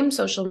on the same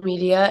social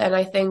media and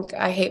I think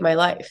I hate my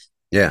life.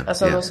 Yeah.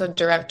 That's almost a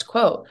direct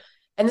quote.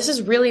 And this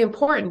is really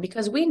important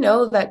because we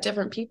know that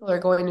different people are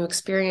going to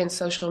experience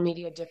social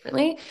media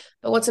differently.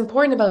 But what's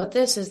important about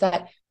this is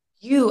that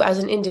you as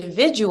an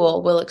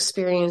individual will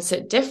experience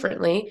it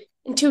differently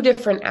in 2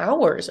 different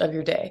hours of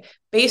your day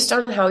based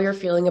on how you're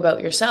feeling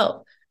about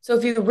yourself. So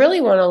if you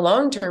really want a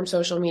long-term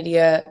social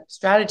media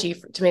strategy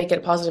to make it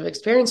a positive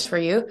experience for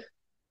you,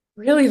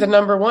 really the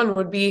number one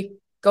would be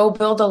go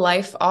build a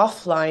life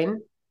offline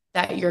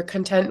that you're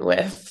content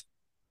with,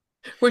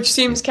 which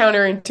seems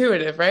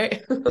counterintuitive,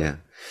 right? Yeah.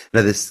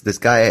 Now, this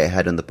guy I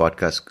had on the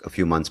podcast a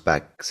few months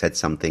back said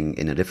something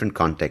in a different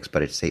context,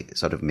 but it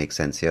sort of makes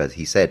sense here.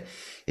 He said,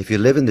 if you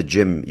live in the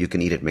gym, you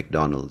can eat at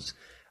McDonald's.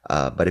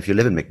 But if you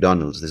live in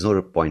McDonald's, there's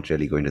no point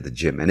really going to the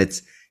gym. And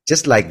it's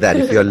just like that.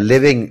 If you're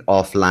living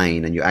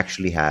offline and you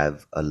actually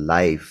have a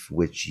life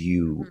which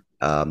you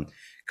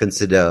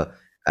consider,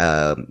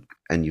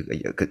 and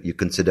you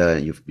consider,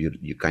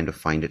 you kind of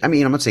find it. I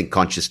mean, I'm not saying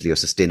consciously or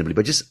sustainably,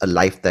 but just a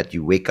life that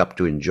you wake up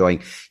to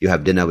enjoying. You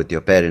have dinner with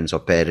your parents or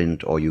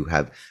parent, or you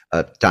have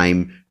a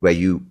time where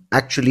you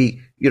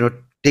actually,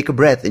 take a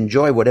breath,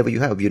 enjoy whatever you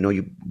have.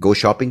 You go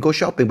shopping.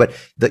 But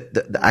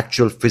the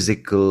actual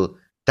physical,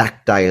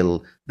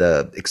 tactile,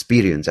 the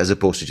experience, as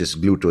opposed to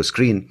just glued to a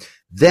screen,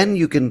 then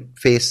you can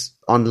face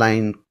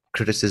online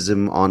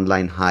criticism,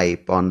 online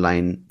hype,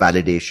 online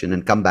validation,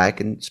 and come back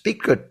and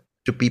speak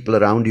to people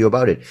around you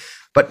about it.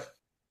 But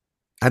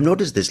I've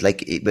noticed this,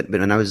 like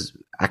when I was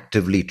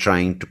actively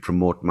trying to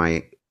promote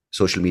my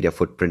social media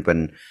footprint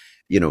when,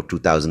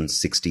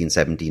 2016,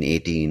 17,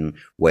 18,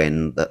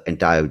 when the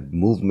entire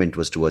movement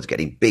was towards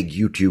getting big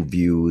YouTube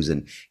views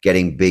and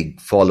getting big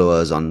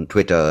followers on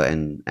Twitter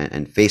and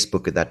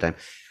Facebook at that time,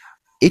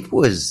 it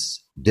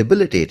was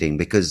debilitating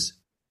because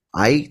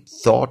I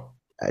thought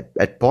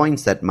at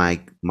points that my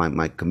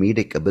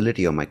comedic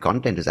ability or my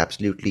content is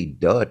absolutely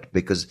dirt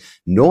because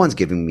no one's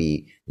giving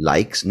me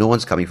likes. No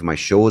one's coming for my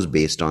shows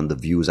based on the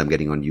views I'm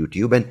getting on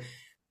YouTube. And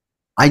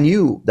I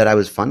knew that I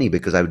was funny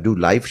because I would do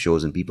live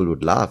shows and people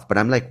would laugh. But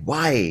I'm like,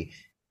 why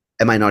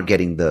am I not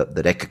getting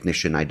the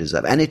recognition I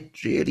deserve? And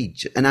it really,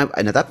 and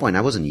at that point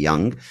I wasn't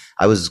young.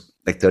 I was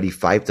like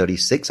 35,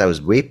 36. I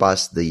was way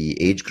past the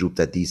age group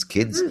that these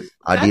kids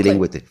are dealing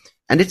with it.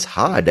 And it's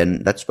hard.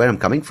 And that's where I'm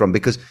coming from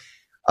because,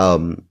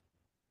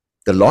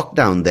 the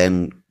lockdown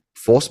then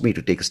forced me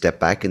to take a step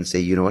back and say,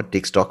 you know what,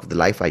 take stock of the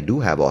life I do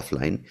have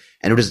offline.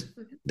 And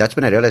that's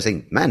when I realized,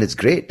 man, it's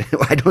great.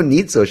 I don't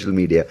need social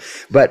media.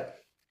 But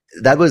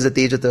that was at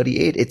the age of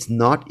 38. It's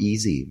not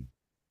easy.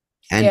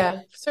 And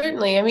yeah,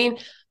 certainly. I mean,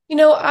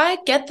 I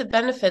get the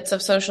benefits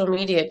of social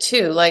media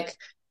too. Like,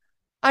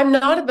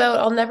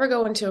 I'll never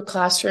go into a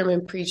classroom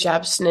and preach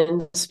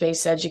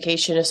abstinence-based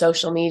education of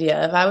social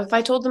media. If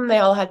I told them they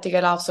all had to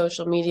get off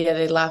social media,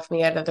 they'd laugh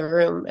me out of the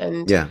room.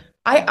 And yeah.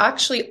 I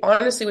actually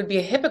honestly would be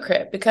a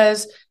hypocrite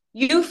because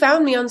you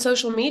found me on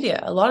social media.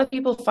 A lot of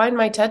people find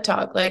my TED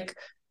Talk. Like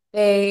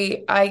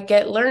I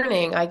get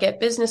learning, I get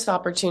business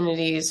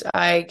opportunities,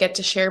 I get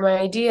to share my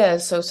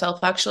ideas. So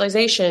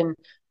self-actualization,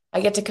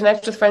 I get to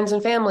connect with friends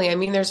and family. I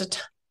mean,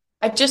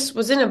 I just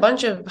was in a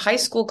bunch of high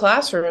school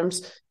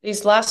classrooms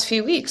these last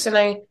few weeks, and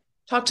I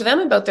talked to them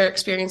about their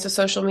experience of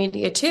social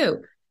media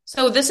too.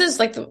 So this is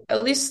like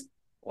at least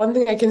one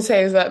thing I can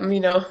say is that,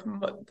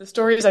 the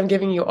stories I'm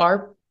giving you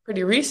are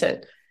pretty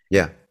recent.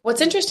 Yeah. What's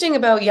interesting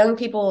about young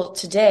people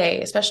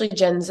today, especially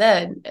Gen Z,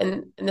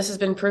 and this has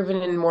been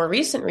proven in more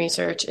recent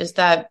research, is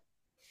that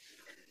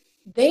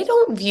they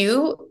don't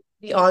view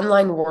the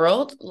online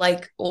world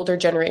like older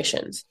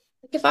generations.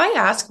 Like if I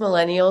ask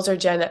millennials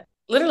or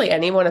literally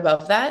anyone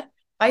above that,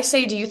 I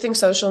say, do you think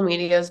social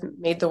media has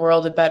made the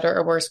world a better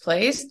or worse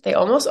place? They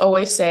almost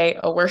always say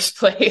a worse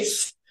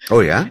place.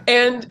 Oh, yeah?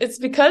 And it's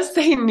because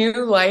they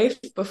knew life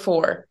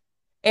before.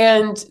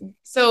 And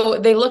so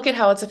they look at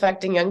how it's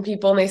affecting young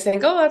people and they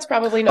think, oh, that's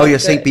probably not you're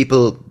good. saying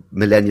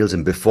millennials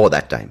and before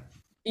that time?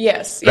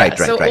 Yes. Right,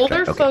 yeah. right,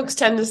 older okay. folks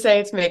tend to say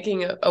it's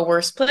making a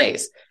worse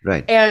place.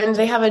 Right. And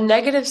they have a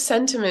negative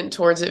sentiment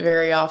towards it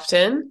very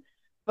often,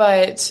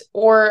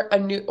 or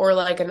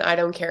like an I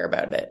don't care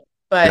about it.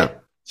 But no.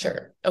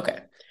 Sure. Okay.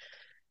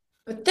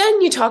 But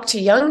then you talk to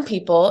young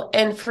people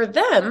and for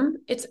them,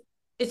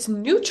 it's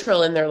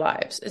neutral in their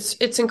lives.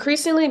 It's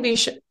increasingly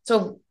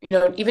so,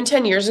 even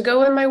 10 years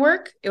ago in my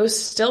work, it was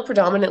still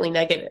predominantly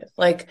negative.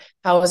 Like,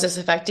 how is this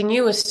affecting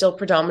you is still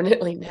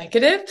predominantly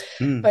negative.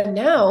 But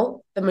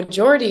now the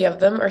majority of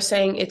them are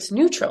saying it's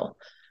neutral,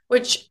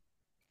 which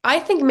I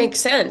think makes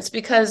sense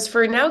because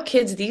for now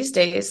kids these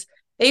days,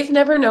 they've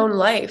never known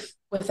life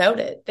without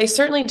it. They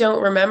certainly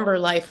don't remember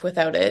life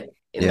without it.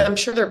 Yeah. I'm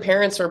sure their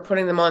parents are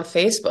putting them on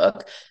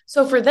Facebook.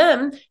 So for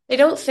them, they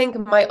don't think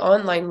my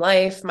online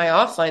life, my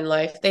offline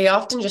life. They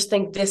often just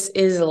think this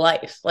is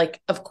life. Like,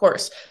 of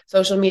course,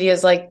 social media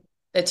is like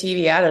the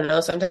TV. I don't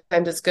know.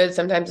 Sometimes it's good.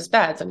 Sometimes it's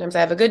bad. Sometimes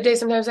I have a good day.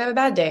 Sometimes I have a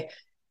bad day,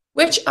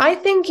 which I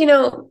think,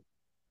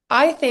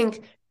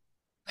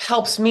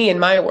 helps me in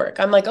my work.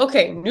 I'm like,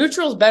 okay,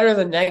 neutral is better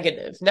than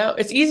negative. Now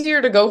it's easier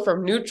to go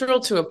from neutral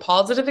to a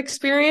positive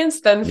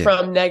experience than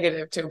from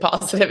negative to a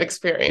positive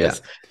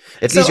experience.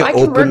 Yeah. At least you're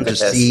open to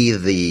see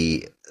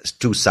the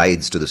two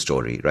sides to the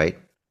story, right?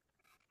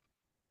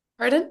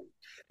 Pardon?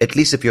 At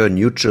least if you're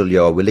neutral,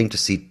 you're willing to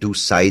see two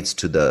sides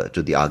to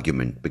the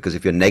argument. Because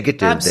if you're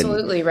negative,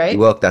 absolutely, then right? You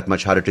work that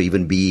much harder to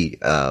even be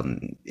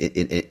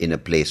in a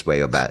place where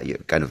you're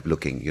kind of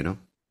looking,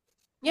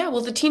 Yeah,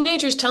 well, the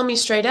teenagers tell me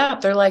straight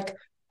up. They're like,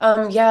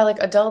 like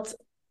adults,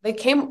 they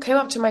came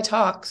up to my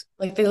talks.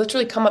 Like they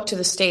literally come up to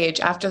the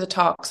stage after the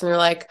talks and they're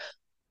like,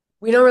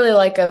 we don't really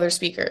like other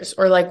speakers,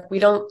 or like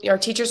our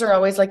teachers are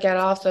always like, get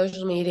off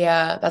social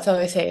media. That's how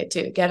I say it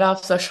too. Get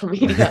off social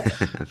media,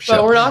 Sure.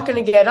 But we're not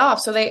going to get off.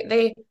 So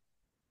they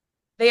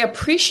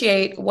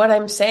appreciate what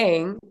I'm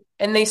saying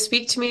And they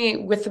speak to me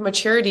with the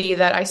maturity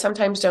that I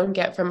sometimes don't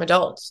get from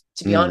adults,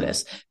 to be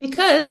honest,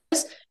 because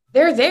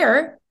they're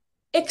there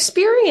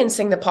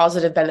experiencing the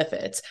positive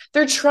benefits.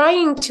 They're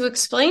trying to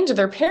explain to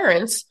their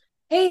parents,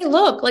 hey,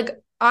 look, like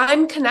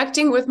I'm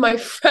connecting with my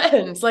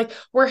friends. Like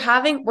we're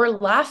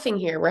laughing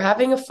here. We're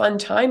having a fun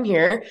time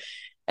here.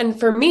 And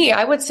for me,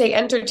 I would say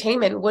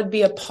entertainment would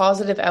be a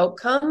positive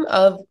outcome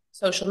of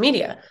social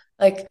media.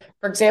 Like,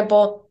 for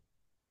example,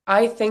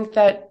 I think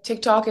that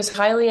TikTok is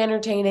highly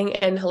entertaining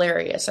and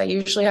hilarious. I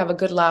usually have a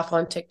good laugh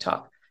on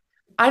TikTok.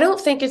 I don't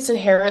think it's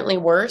inherently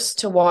worse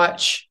to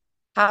watch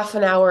half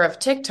an hour of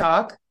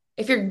TikTok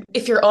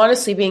if you're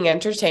honestly being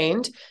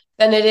entertained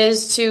than it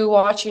is to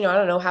watch, I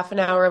don't know, half an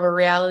hour of a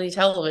reality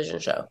television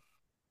show.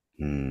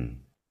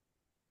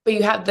 But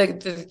you have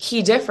the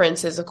key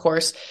difference is, of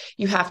course,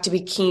 you have to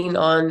be keen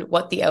on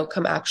what the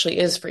outcome actually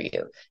is for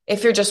you.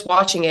 If you're just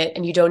watching it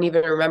and you don't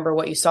even remember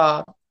what you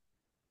saw,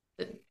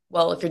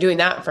 well, if you're doing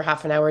that for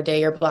half an hour a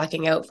day, you're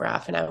blacking out for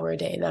half an hour a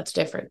day, and that's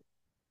different.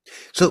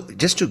 So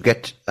just to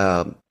get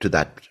to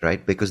that,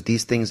 right? Because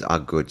these things are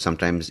good,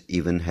 sometimes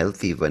even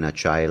healthy when a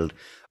child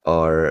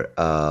or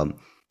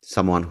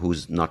someone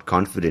who's not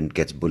confident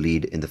gets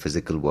bullied in the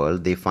physical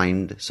world. They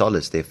find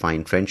solace, they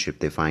find friendship,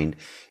 they find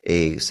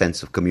a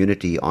sense of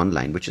community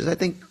online, which is, I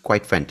think,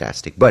 quite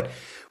fantastic. But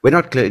we're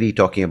not clearly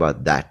talking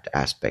about that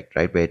aspect,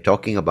 right? We're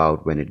talking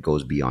about when it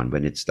goes beyond,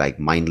 when it's like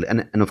mindless.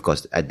 And of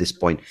course, at this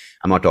point,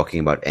 I'm not talking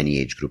about any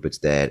age group. It's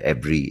there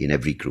in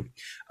every group.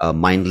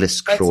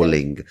 Mindless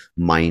scrolling,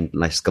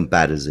 mindless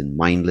comparison,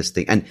 mindless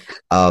thing. And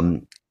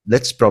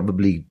let's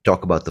probably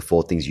talk about the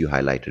 4 things you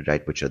highlighted,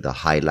 right? Which are the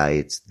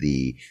highlights,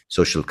 the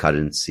social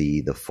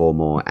currency, the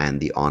FOMO,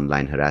 and the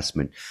online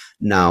harassment.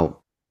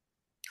 Now,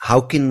 how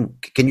can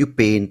you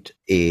paint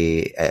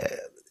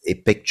a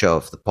picture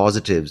of the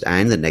positives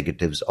and the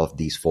negatives of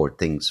these 4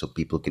 things so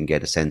people can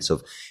get a sense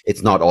of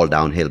it's not all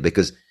downhill?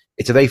 Because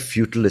it's a very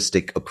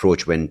fatalistic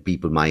approach when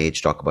people my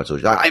age talk about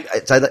social.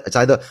 It's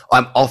either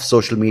I'm off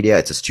social media,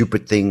 it's a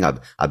stupid thing,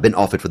 I've been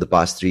off it for the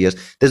past 3 years.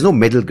 There's no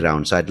middle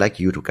ground. So I'd like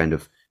you to kind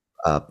of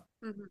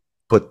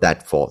put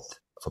that forth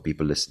for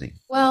people listening.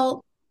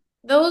 Well,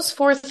 those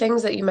 4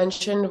 things that you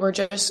mentioned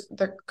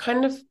they're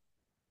kind of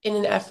in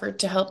an effort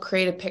to help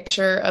create a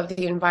picture of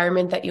the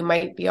environment that you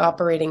might be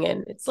operating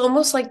in. It's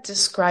almost like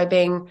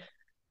describing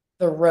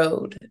the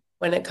road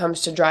when it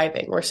comes to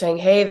driving. We're saying,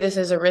 hey, this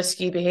is a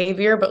risky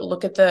behavior, but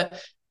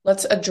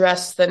let's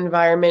address the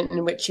environment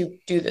in which you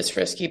do this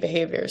risky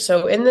behavior.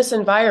 So in this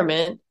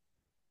environment,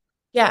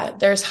 yeah,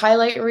 there's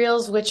highlight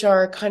reels, which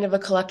are kind of a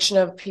collection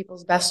of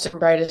people's best and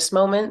brightest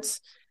moments.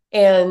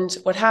 And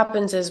what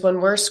happens is when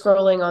we're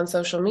scrolling on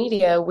social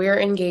media, we're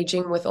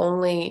engaging with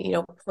only,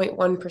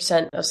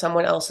 0.1% of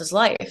someone else's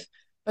life.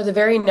 But the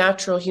very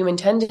natural human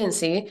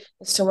tendency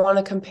is to want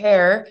to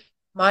compare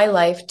my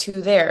life to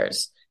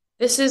theirs.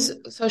 This is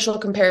social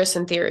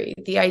comparison theory.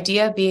 The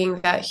idea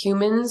being that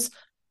humans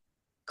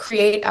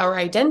create our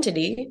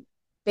identity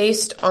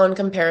based on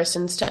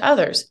comparisons to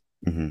others.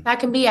 That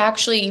can be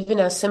actually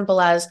even as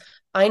simple as,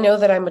 I know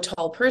that I'm a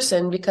tall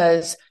person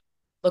because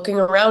looking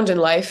around in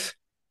life,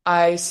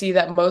 I see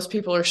that most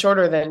people are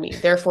shorter than me.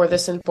 Therefore,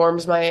 this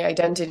informs my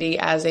identity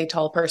as a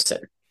tall person.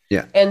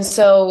 Yeah. And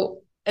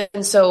so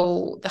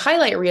the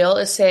highlight reel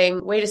is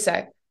saying, wait a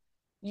sec,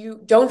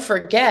 you don't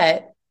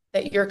forget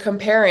that you're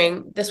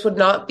comparing. This would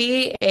not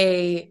be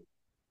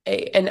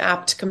an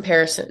apt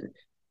comparison.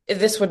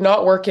 This would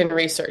not work in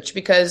research,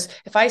 because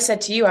if I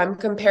said to you, I'm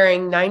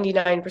comparing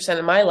 99%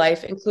 of my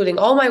life, including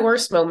all my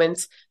worst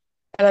moments,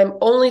 and I'm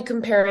only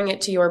comparing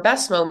it to your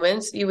best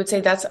moments, you would say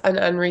that's an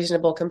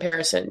unreasonable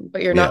comparison,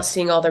 but you're not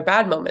seeing all their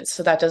bad moments.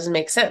 So that doesn't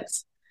make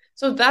sense.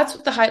 So that's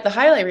what the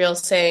highlight reel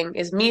is saying,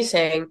 is me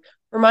saying,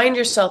 remind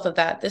yourself of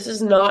that. This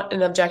is not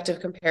an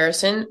objective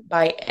comparison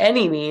by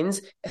any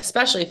means,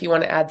 especially if you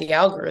want to add the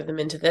algorithm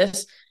into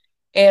this.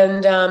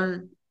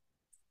 And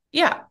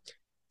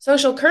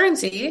social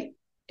currency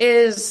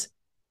is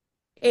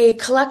a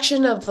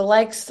collection of the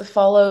likes, the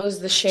follows,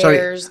 the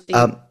shares.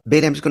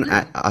 Bailey, I'm just going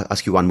to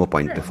ask you one more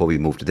point before we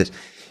move to this.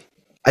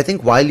 I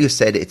think while you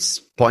said it's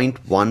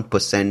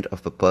 0.1%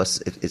 of a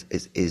person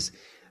is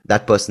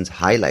that person's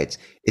highlights,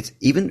 it's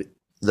even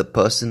the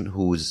person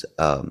who's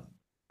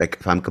like,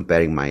 if I'm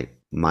comparing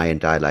my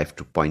entire life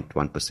to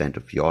 0.1%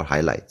 of your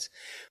highlights.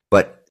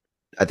 But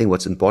I think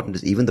what's important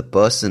is even the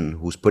person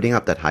who's putting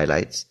up that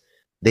highlights,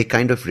 they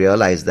kind of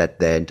realize that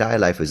their entire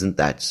life isn't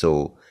that.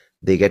 So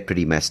they get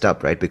pretty messed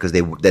up, right? Because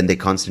they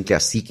constantly are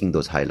seeking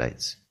those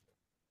highlights.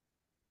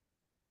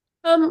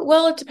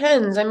 Well, it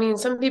depends. I mean,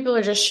 some people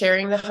are just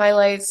sharing the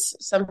highlights.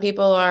 Some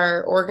people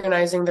are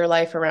organizing their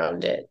life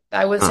around it.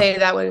 I would say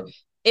that would,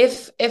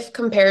 if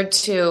compared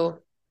to,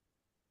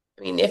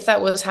 I mean, if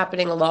that was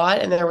happening a lot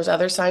and there was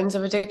other signs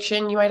of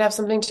addiction, you might have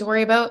something to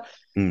worry about.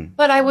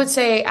 But I would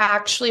say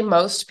actually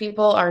most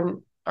people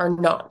are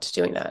not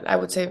doing that. I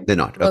would say they're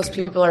not. Most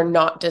people are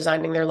not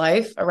designing their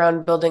life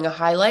around building a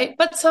highlight,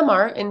 but some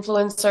are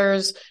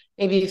influencers.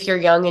 Maybe if you're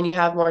young and you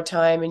have more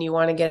time and you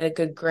want to get a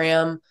good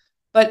gram,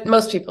 but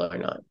most people are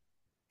not.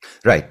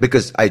 Right,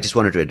 because I just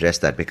wanted to address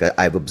that because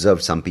I've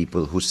observed some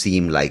people who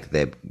seem like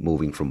they're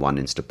moving from one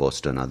Insta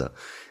post to another.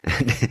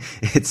 And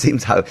it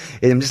seems I'm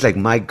just like,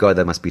 my God,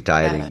 that must be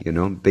tiring,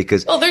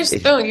 because Well,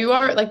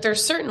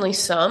 there's certainly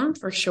some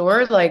for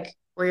sure, like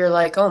where you're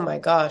like, oh my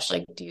gosh,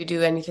 like, do you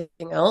do anything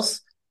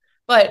else?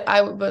 But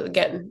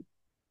again,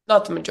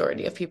 not the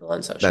majority of people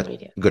on social that's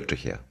media. good to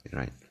hear,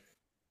 right?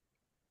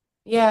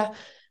 Yeah.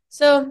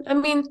 So, I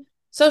mean,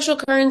 social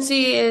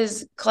currency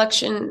is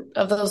collection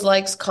of those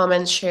likes,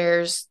 comments,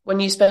 shares. When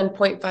you spend zero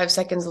point 0.5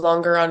 seconds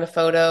longer on a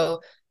photo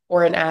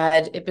or an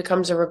ad, it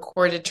becomes a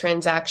recorded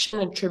transaction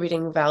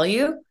attributing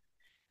value.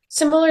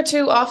 Similar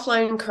to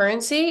offline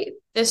currency,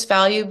 this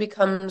value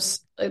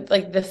becomes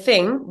like the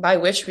thing by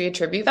which we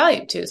attribute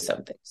value to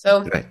something.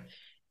 So, Right.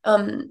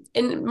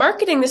 in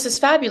marketing, this is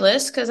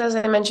fabulous because, as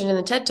I mentioned in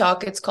the TED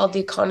Talk, it's called the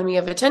economy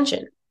of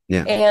attention.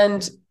 Yeah.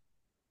 And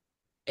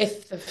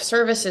if the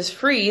service is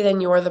free, then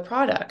you're the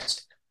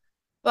product.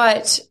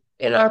 But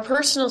in our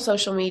personal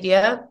social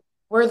media,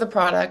 we're the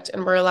product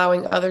and we're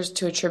allowing others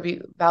to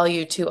attribute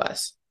value to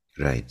us.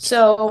 Right.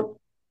 So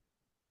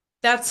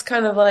that's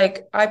kind of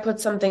like I put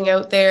something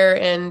out there,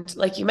 and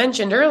like you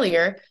mentioned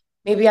earlier,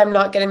 maybe I'm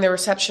not getting the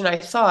reception I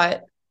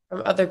thought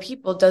from other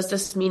people. Does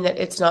this mean that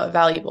it's not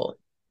valuable?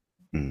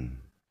 Mm.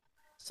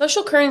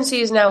 Social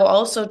currency is now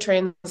also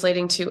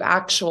translating to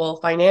actual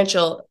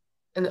financial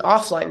and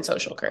offline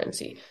social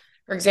currency.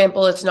 For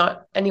example, it's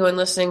not anyone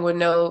listening would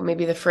know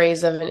maybe the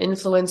phrase of an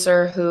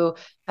influencer who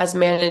has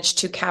managed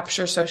to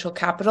capture social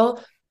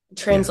capital,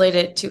 translate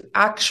it to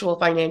actual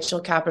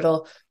financial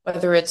capital,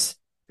 whether it's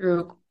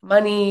through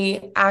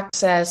money,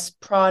 access,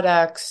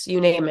 products,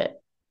 you name it.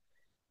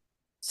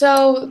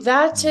 So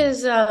that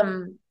is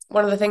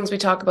one of the things we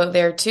talk about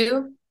there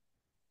too.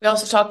 We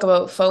also talk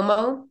about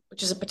FOMO,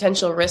 which is a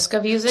potential risk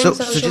of using So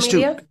social just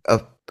media.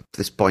 to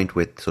this point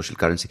with social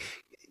currency,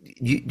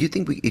 do you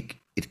think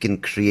it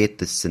can create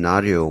this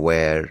scenario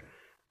where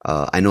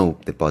I know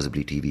there are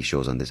possibly TV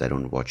shows on this. I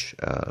don't watch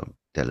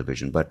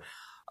television, but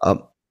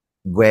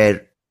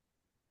where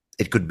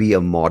it could be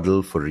a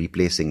model for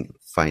replacing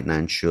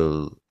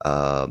financial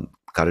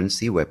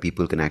currency, where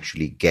people can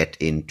actually get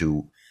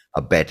into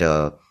a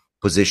better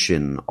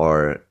position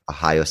or a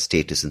higher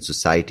status in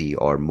society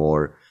or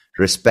more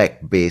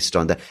respect based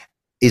on that.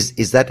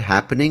 Is that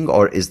happening,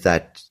 or is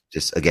that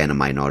just again a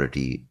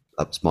minority,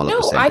 a smaller No,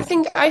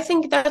 percentage? I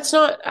think that's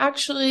not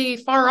actually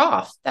far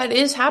off. That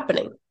is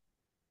happening,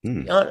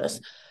 to be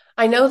honest.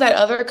 I know that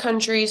other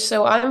countries,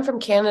 so I'm from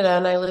Canada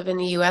and I live in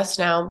the US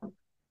now,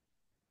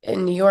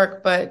 in New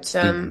York, but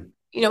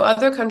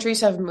other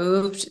countries have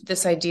moved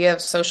this idea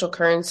of social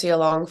currency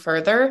along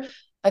further.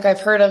 Like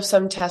I've heard of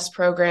some test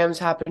programs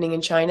happening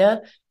in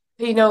China.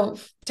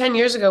 10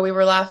 years ago, we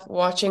were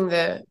watching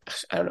I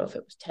don't know if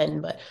it was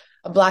 10, but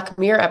a Black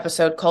Mirror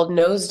episode called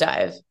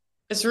Nosedive.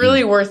 It's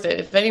really worth it.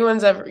 If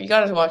anyone's you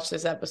got to watch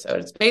this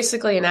episode. It's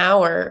basically an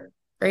hour,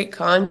 great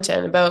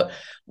content about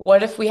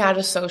what if we had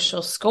a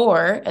social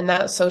score and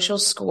that social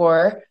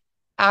score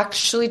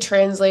actually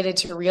translated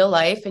to real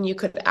life and you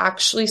could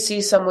actually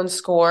see someone's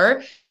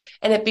score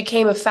and it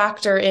became a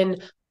factor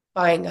in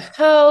buying a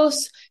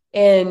house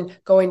and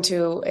going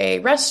to a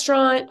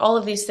restaurant, all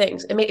of these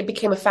things. It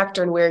became a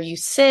factor in where you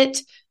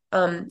sit,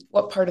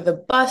 what part of the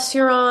bus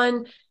you're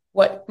on,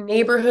 what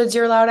neighborhoods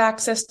you're allowed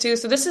access to.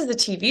 So this is the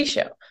TV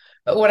show.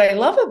 But what I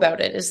love about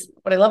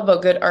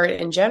good art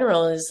in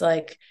general is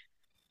like,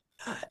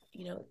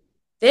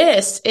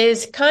 this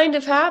is kind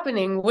of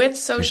happening with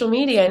social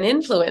media and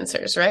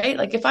influencers, right?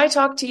 Like if I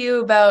talk to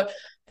you about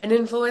an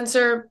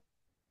influencer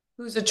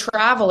who's a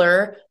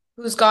traveler,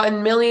 who's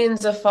gotten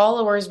millions of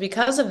followers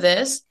because of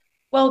this,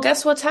 well,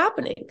 guess what's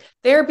happening?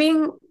 They're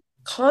being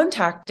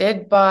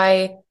contacted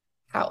by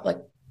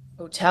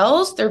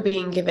hotels. They're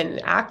being given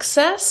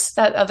access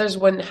that others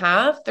wouldn't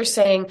have. They're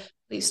saying,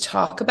 please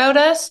talk about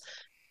us.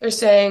 They're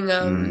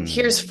saying,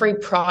 here's free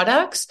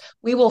products.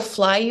 We will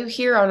fly you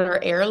here on our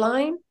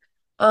airline.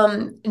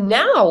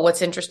 Now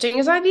what's interesting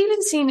is I've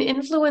even seen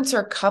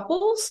influencer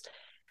couples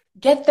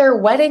get their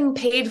wedding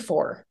paid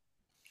for.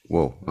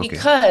 Whoa, okay.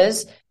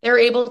 Because they're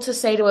able to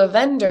say to a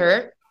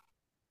vendor,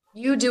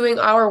 you doing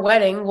our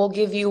wedding will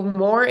give you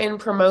more in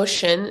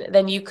promotion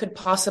than you could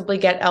possibly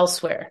get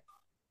elsewhere.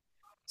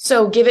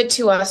 So give it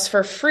to us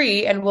for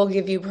free and we'll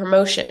give you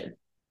promotion.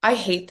 I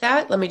hate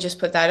that. Let me just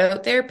put that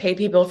out there. Pay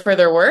people for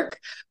their work,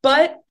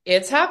 but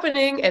it's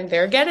happening and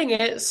they're getting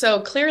it. So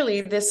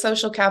clearly this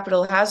social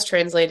capital has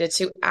translated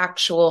to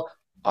actual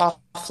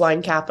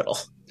offline capital.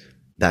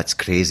 That's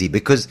crazy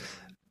because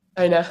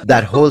I know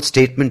that whole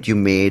statement you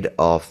made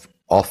of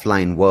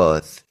offline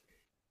worth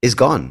is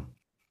gone.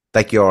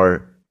 Like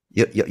your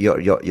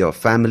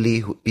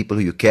family, people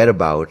who you care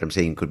about, I'm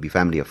saying could be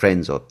family or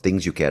friends or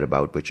things you care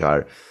about, which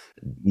are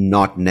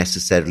not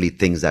necessarily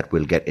things that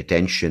will get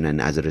attention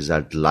and as a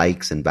result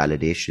likes and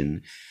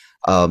validation.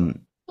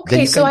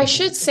 Okay, so I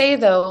should say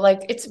though,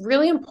 like it's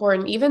really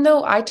important, even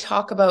though I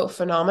talk about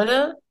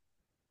phenomena,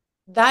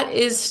 that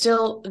is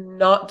still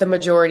not the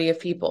majority of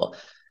people.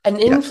 An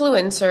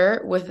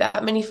influencer with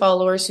that many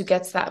followers who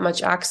gets that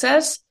much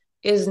access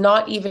is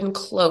not even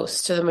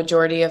close to the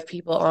majority of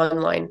people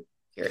online,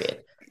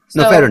 period.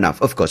 No, So, fair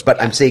enough, of course. But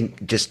yeah. I'm saying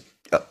just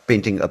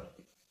painting a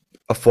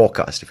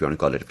forecast, if you want to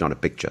call it, if not a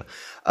picture,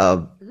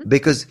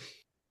 because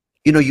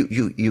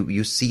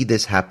you see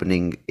this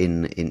happening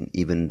in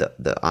even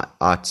the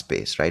art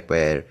space, right?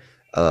 Where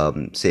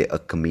say a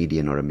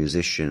comedian or a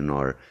musician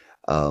or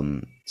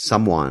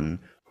someone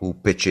who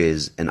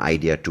pitches an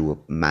idea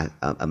to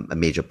a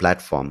major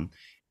platform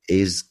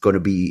is going to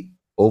be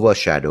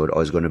overshadowed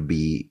or is going to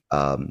be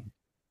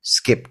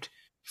skipped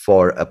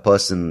for a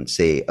person,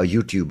 say a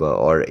YouTuber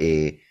or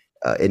a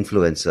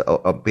influencer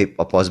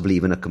or possibly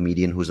even a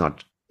comedian who's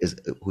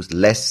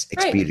less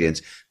Right.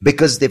 experienced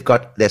because they've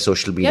got their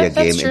social media Yep,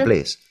 that's game in true.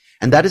 place.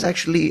 And that is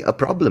actually a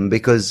problem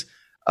because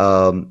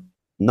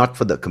not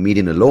for the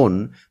comedian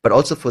alone, but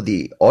also for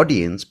the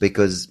audience,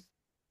 because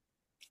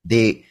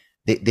they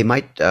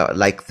might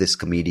like this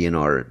comedian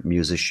or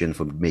musician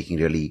for making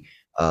really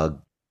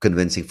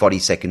convincing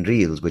 40-second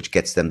reels, which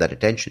gets them that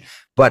attention.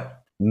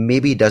 But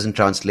maybe it doesn't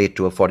translate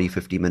to a 40,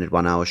 50-minute,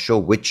 1 hour show,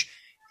 which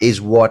is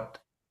what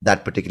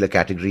that particular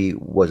category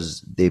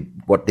was,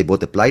 what they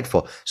both applied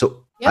for.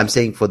 So Yep. I'm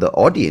saying for the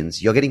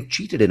audience, you're getting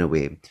cheated in a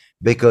way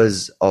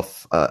because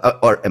of,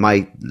 or am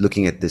I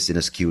looking at this in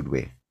a skewed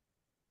way?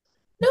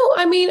 No,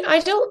 I mean,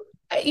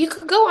 you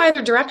could go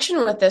either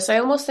direction with this. I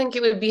almost think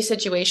it would be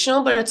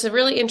situational, but it's a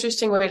really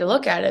interesting way to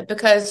look at it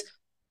because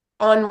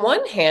on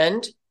one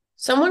hand,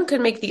 someone could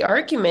make the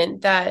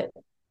argument that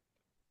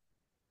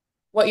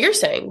what you're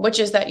saying, which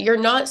is that you're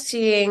not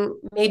seeing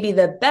maybe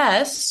the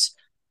best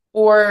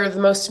or the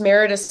most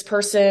meritorious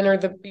person or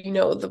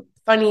the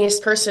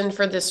funniest person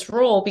for this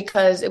role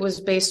because it was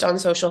based on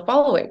social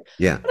following.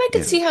 Yeah. But I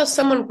could see how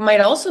someone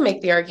might also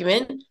make the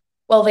argument,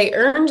 well, they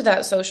earned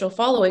that social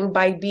following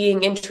by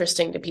being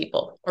interesting to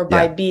people or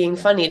by being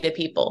funny to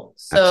people.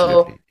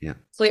 So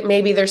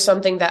maybe there's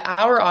something that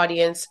our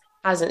audience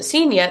hasn't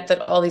seen yet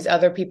that all these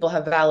other people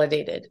have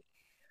validated.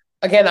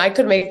 Again, I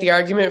could make the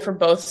argument for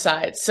both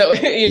sides. So,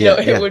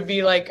 it would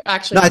be like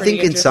actually No, I think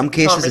in interesting some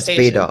cases it's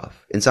paid conversation. off.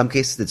 In some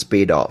cases it's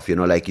paid off.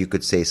 Like you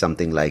could say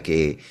something like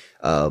a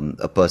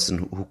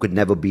person who could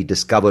never be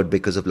discovered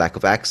because of lack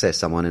of access,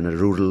 someone in a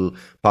rural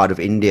part of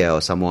India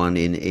or someone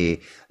in a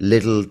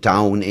little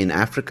town in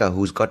Africa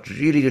who's got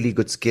really, really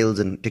good skills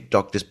and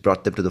TikTok just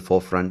brought them to the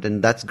forefront.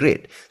 And that's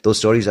great. Those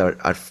stories are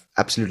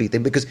absolutely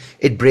thing because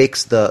it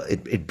breaks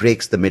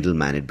the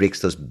middleman. It breaks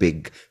those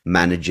big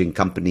managing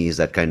companies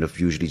that kind of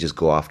usually just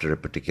go after a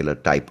particular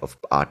type of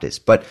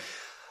artist. But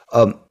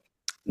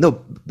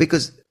no,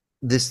 because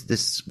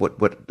what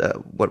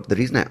the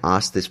reason I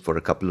asked this for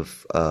a couple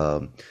of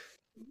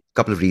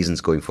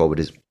reasons going forward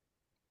is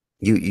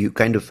you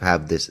kind of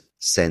have this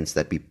sense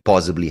that we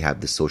possibly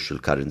have this social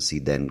currency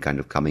then kind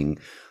of coming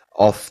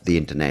off the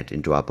internet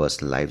into our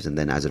personal lives, and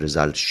then as a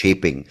result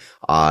shaping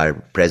our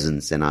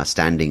presence and our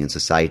standing in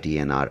society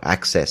and our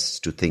access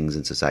to things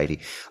in society.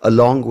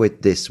 Along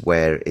with this,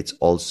 where it's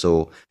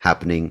also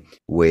happening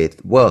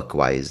with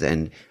work-wise,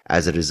 and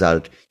as a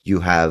result you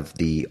have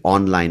the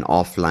online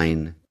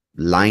offline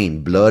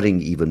line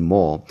blurring even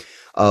more.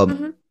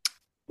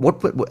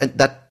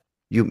 That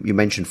you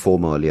mentioned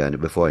FOMO earlier, and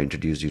before I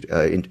introduced you,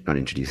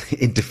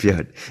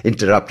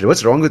 interrupted.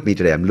 What's wrong with me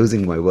today? I'm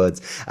losing my words.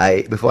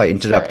 Before I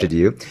interrupted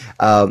you.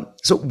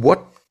 So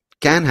what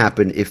can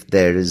happen if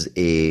there is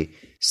a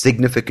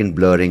significant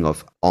blurring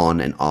of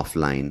on and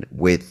offline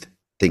with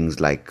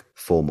things like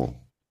FOMO,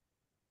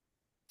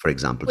 for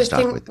example, to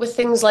start with? With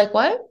things like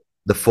what?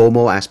 The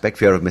FOMO aspect,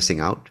 fear of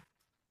missing out.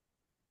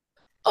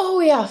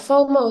 Oh, yeah,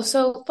 FOMO.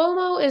 So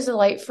FOMO is a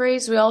light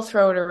phrase. We all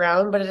throw it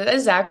around, but it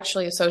is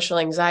actually a social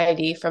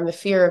anxiety from the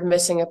fear of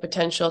missing a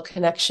potential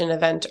connection,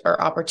 event,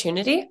 or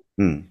opportunity.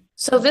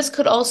 So this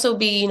could also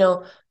be,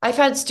 I've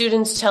had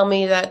students tell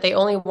me that they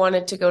only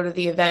wanted to go to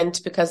the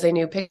event because they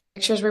knew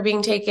pictures were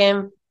being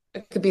taken.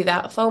 It could be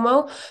that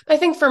FOMO. But I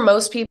think for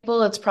most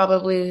people, it's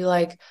probably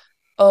like,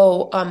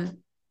 I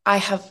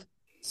have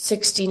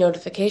 60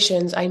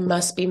 notifications. I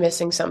must be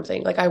missing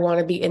something. Like I want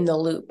to be in the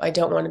loop. I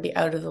don't want to be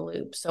out of the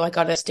loop. So I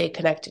got to stay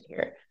connected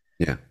here.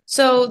 Yeah.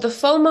 So the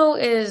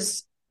FOMO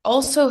has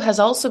also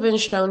been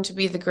shown to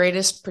be the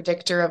greatest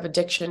predictor of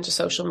addiction to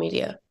social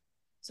media.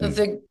 So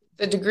the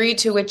degree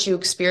to which you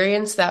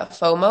experience that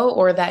FOMO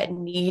or that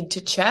need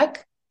to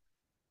check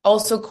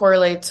also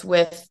correlates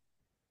with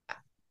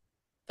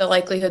the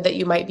likelihood that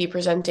you might be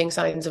presenting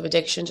signs of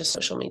addiction to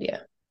social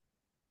media.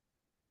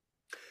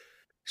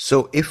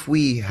 So if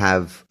we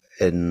have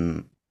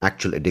an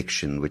actual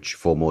addiction, which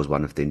FOMO is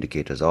one of the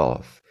indicators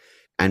of,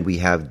 and we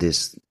have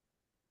this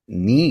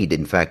need,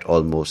 in fact,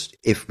 almost,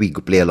 if we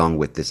play along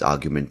with this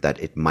argument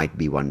that it might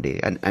be one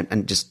day,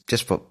 and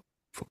just for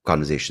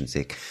conversation's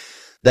sake,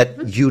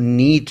 that you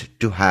need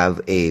to have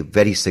a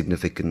very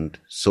significant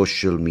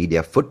social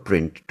media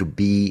footprint to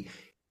be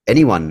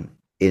anyone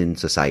in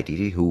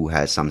society who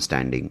has some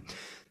standing.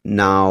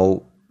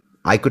 Now,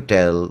 I could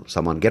tell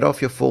someone, get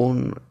off your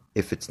phone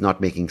if it's not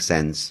making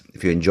sense.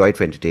 If you enjoy it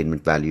for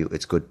entertainment value,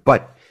 it's good.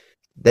 But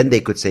then they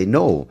could say,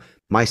 no,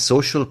 my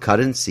social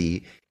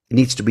currency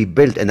needs to be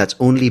built, and that's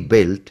only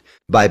built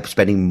by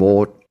spending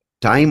more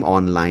time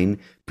online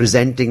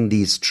presenting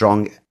these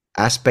strong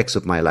aspects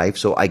of my life,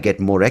 so I get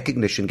more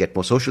recognition, get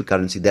more social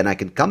currency, then I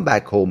can come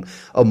back home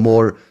a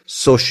more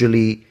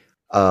socially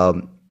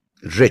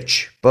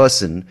rich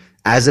person.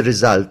 As a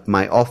result,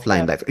 my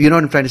offline life, you know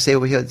what I'm trying to say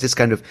over here? This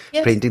kind of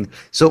painting.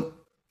 So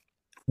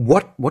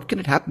what can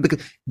it happen?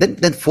 Because then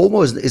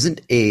FOMO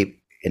isn't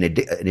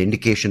an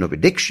indication of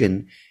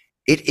addiction.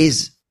 It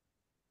is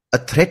a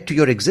threat to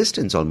your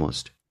existence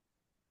almost.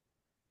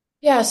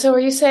 Yeah. So are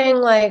you saying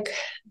like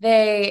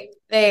they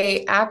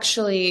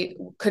actually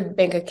could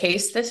make a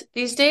case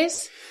these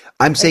days?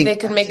 I'm saying they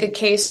could make a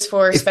case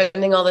for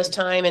spending all this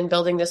time and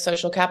building this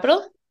social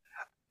capital?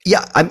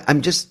 Yeah,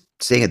 I'm just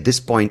saying at this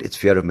point, it's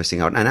fear of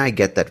missing out. And I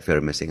get that fear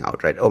of missing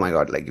out, right? Oh my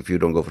God, like if you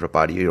don't go for a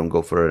party, you don't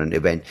go for an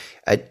event.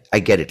 I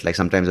get it. Like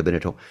sometimes I've been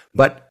at home,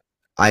 but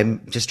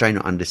I'm just trying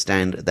to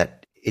understand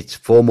that it's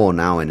FOMO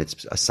now and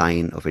it's a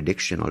sign of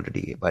addiction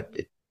already, but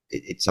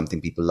it's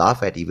something people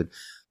laugh at even.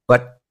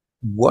 But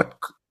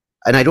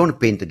and I don't want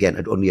to paint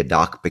again only a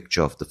dark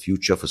picture of the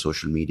future for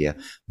social media,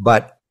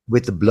 but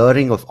with the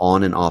blurring of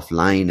on and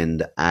offline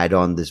and add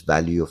on this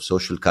value of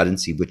social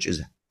currency, which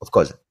is, of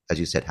course, as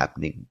you said,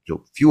 happening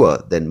to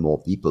fewer than more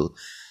people.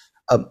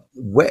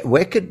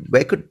 Where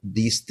could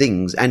these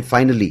things, and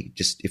finally,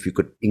 just if you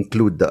could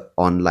include the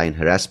online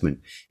harassment,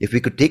 if we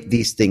could take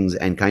these things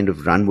and kind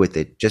of run with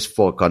it just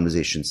for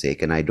conversation's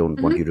sake, and I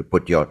don't want you to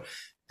put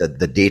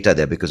the data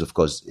there because of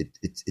course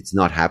it's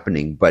not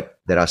happening, but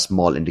there are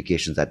small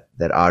indications that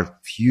there are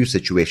few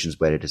situations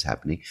where it is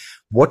happening.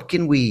 What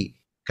can we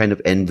kind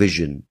of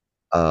envision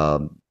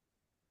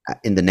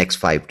in the next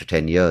 5 to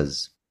 10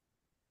 years?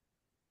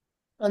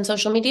 On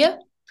social media?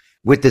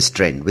 With this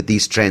trend, with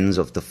these trends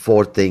of the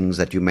 4 things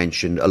that you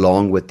mentioned,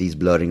 along with these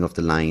blurring of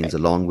the lines,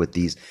 along with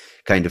these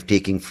kind of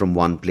taking from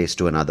one place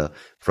to another,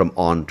 from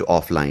on to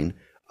offline,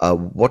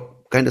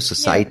 what kind of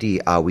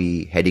society are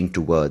we heading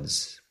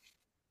towards?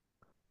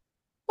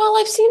 Well,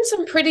 I've seen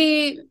some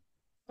pretty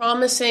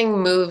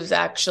promising moves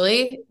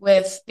actually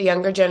with the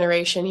younger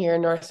generation here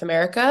in North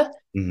America,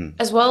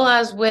 as well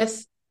as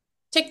with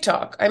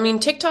TikTok. I mean,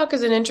 TikTok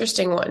is an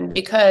interesting one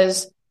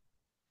because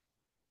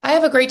I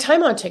have a great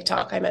time on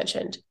TikTok, I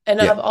mentioned.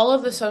 And of all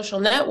of the social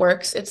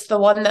networks, it's the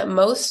one that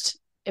most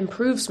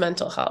improves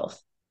mental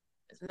health.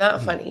 Isn't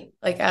that funny?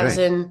 Like as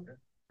in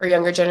for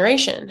younger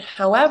generation.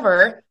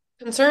 However,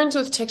 concerns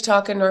with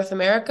TikTok in North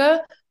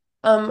America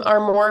are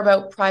more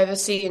about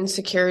privacy and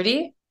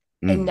security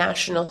and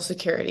national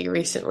security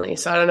recently.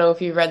 So I don't know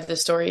if you read the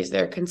stories.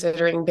 They're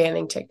considering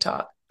banning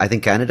TikTok. I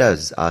think Canada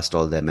has asked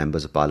all their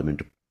members of parliament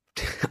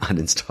to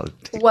uninstall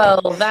TikTok.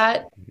 Well,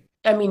 that,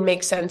 I mean,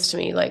 makes sense to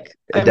me. Like,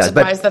 I'm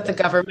surprised that the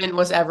government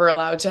was ever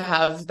allowed to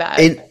have that.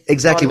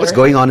 Exactly what's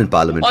going on in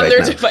Parliament right now.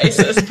 On their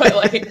devices, but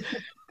like,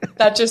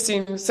 that just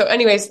seems... So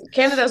anyways,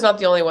 Canada's not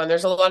the only one.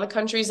 There's a lot of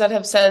countries that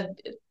have said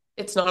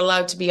it's not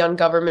allowed to be on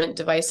government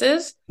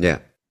devices. Yeah.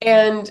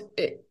 And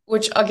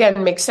which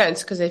again makes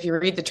sense because if you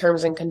read the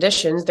terms and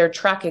conditions, they're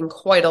tracking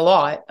quite a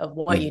lot of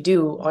what you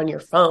do on your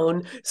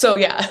phone. So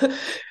yeah,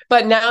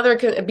 but now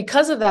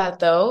because of that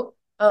though,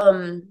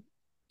 one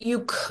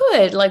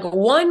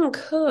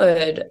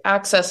could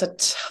access a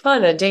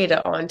ton of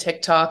data on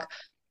TikTok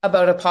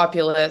about a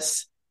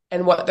populace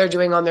and what they're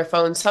doing on their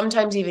phones,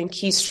 sometimes even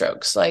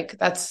keystrokes. Like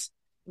that's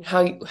how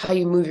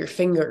you move your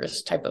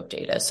fingers type of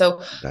data.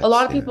 So a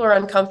lot of people are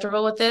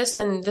uncomfortable with this,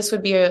 and this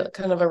would be a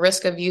kind of a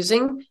risk of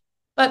using.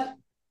 But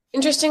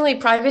interestingly,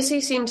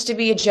 privacy seems to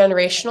be a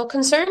generational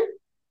concern.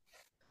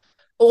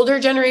 Older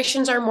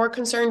generations are more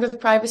concerned with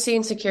privacy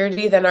and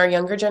security than our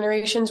younger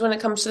generations when it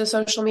comes to the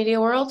social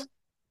media world.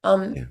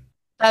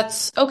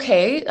 That's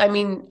okay. I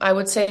mean, I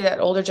would say that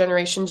older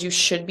generations, you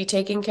should be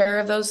taking care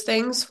of those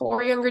things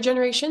for younger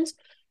generations.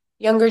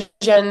 Younger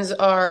gens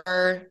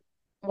are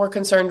more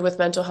concerned with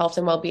mental health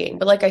and well-being.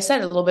 But like I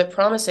said, a little bit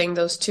promising,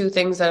 those 2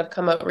 things that have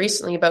come out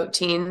recently about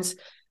teens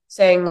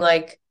saying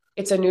like,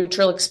 it's a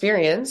neutral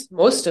experience.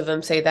 Most of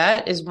them say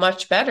that is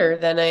much better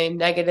than a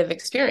negative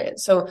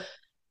experience. So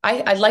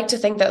I'd like to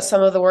think that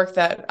some of the work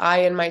that I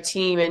and my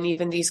team and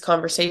even these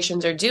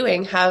conversations are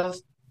doing have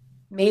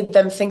made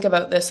them think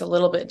about this a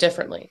little bit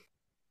differently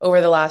over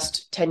the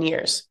last 10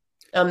 years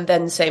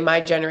than say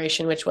my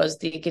generation, which was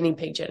the guinea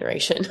pig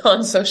generation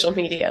on social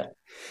media.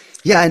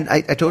 Yeah, and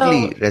I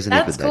totally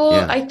resonate with that. Cool.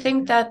 Yeah. I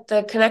think that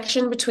the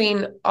connection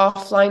between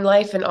offline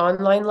life and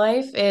online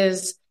life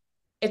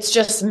it's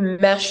just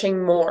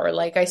meshing more.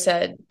 Like I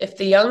said, if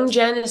the young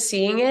gen is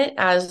seeing it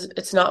as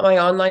it's not my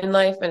online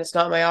life and it's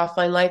not my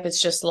offline life,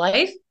 it's just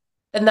life,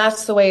 then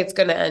that's the way it's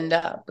going to end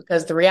up.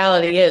 Because the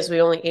reality is we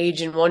only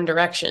age in one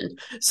direction.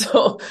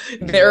 So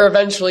they're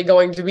eventually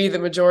going to be the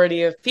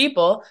majority of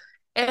people.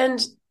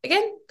 And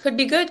again, could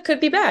be good, could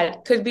be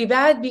bad. Could be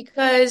bad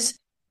because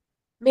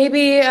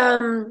maybe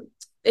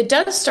it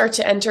does start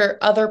to enter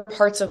other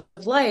parts of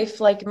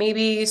life, like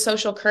maybe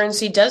social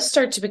currency does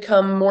start to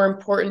become more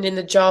important in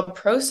the job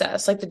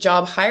process, like the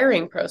job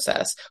hiring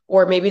process,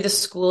 or maybe the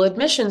school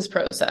admissions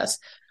process.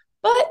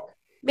 But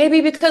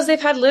maybe because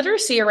they've had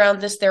literacy around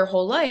this their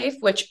whole life,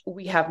 which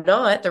we have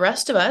not, the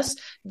rest of us,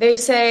 they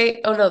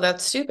say, oh no,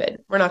 that's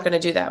stupid. We're not going to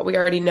do that. We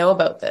already know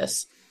about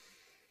this.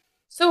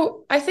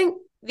 So I think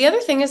the other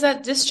thing is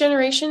that this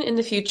generation in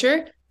the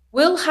future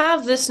will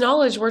have this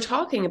knowledge we're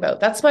talking about.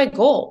 That's my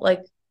goal.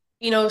 Like,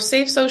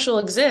 Safe Social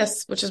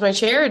exists, which is my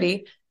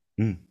charity.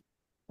 Mm.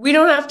 We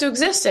don't have to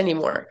exist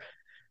anymore.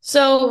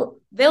 So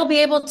they'll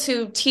be able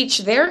to teach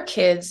their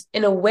kids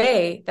in a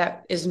way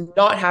that is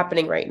not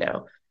happening right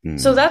now.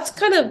 So that's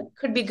kind of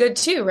could be good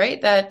too, right?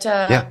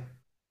 That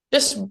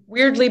just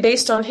weirdly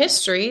based on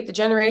history, the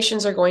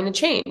generations are going to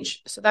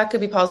change. So that could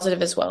be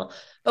positive as well.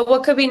 But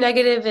what could be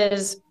negative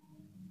is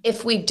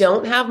if we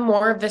don't have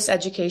more of this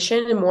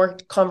education and more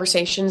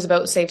conversations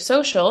about safe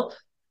social,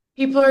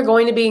 people are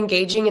going to be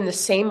engaging in the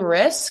same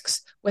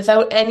risks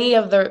without any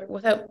of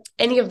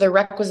the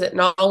requisite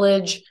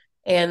knowledge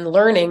and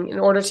learning in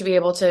order to be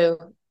able to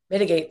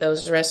mitigate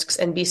those risks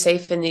and be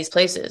safe in these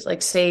places,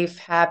 like safe,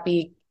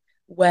 happy,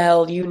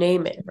 well, you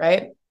name it,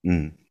 right?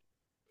 Mm.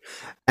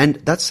 And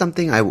that's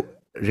something I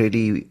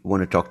really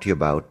want to talk to you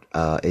about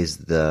is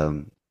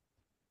the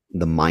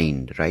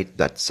mind, right?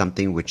 That's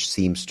something which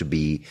seems to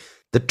be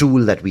the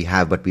tool that we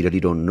have, but we really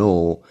don't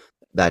know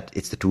that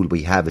it's the tool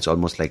we have. It's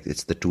almost like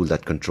it's the tool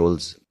that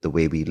controls the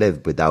way we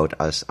live without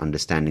us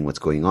understanding what's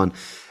going on.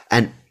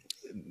 And,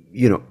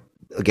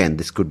 again,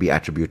 this could be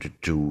attributed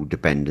to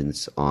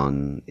dependence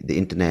on the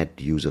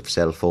internet, use of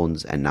cell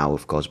phones, and now,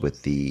 of course,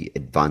 with the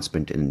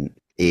advancement in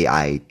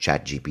AI,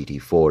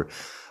 ChatGPT-4.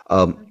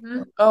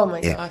 Oh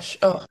my gosh.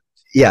 Oh,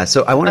 yeah.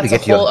 So I wanted to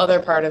get a whole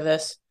other part of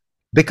this.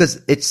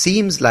 Because it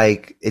seems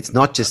like it's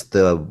not just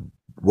the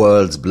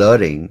worlds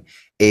blurring.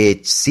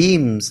 It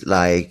seems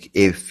like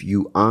if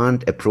you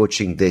aren't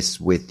approaching this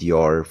with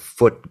your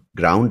foot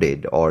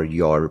grounded or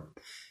your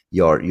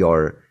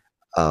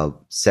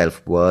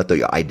self-worth or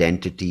your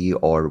identity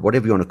or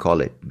whatever you want to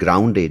call it,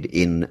 grounded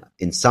in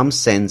some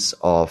sense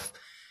of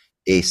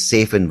a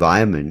safe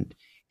environment,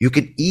 you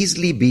can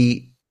easily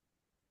be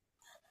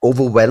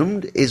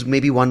overwhelmed is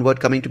maybe one word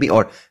coming to me,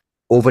 or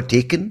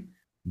overtaken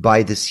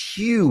by this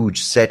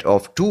huge set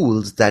of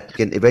tools that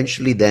can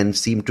eventually then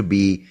seem to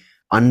be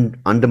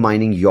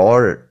undermining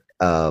your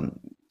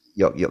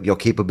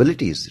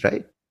capabilities,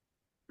 right?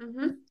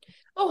 Mm-hmm.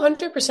 Oh,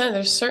 100%.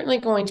 There's certainly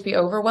going to be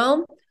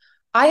overwhelm.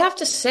 I have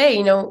to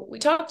say, we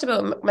talked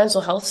about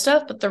mental health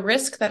stuff, but the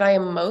risk that I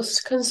am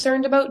most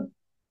concerned about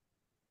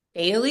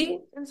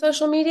daily in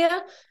social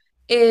media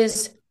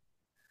is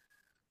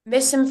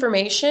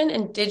misinformation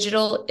and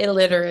digital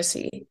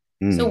illiteracy.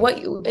 So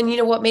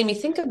what made me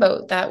think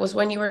about that was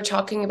when you were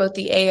talking about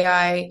the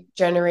AI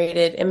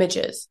generated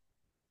images.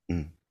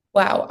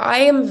 Wow,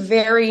 I am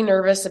very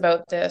nervous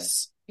about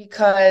this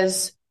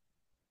because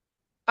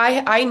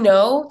I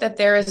know that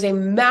there is a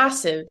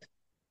massive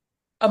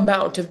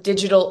amount of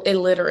digital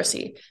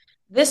illiteracy.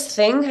 This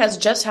thing has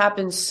just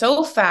happened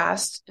so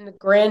fast in the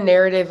grand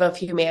narrative of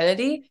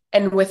humanity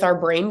and with our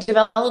brain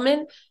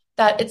development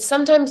that it's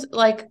sometimes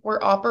like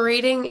we're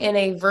operating in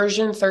a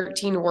version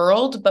 13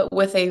 world, but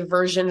with a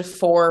version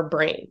 4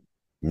 brain.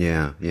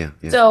 Yeah.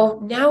 So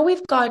now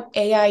we've got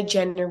AI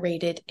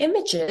generated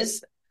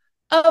images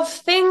of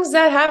things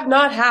that have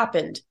not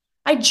happened.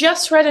 I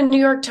just read a New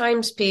York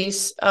Times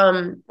piece,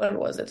 when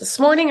was it, this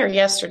morning or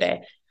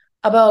yesterday,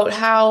 about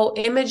how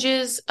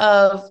images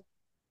of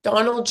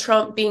Donald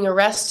Trump being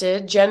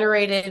arrested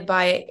generated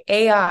by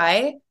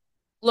AI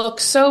look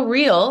so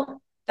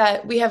real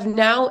that we have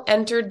now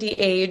entered the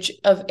age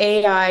of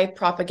AI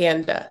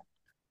propaganda.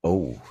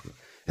 Oh,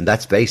 and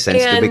that's very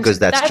sensitive because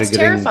that's triggering.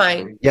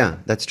 Terrifying. Yeah,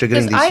 that's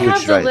triggering these I huge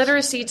have the rights.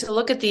 literacy to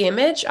look at the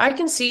image. I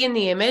can see in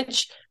the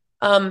image,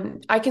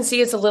 I can see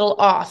it's a little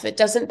off. It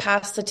doesn't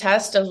pass the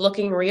test of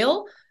looking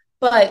real.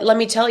 But let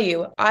me tell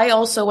you, I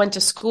also went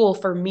to school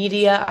for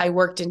media. I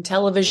worked in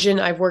television.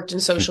 I've worked in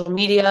social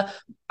media.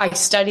 I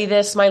study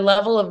this. My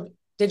level of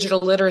digital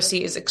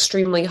literacy is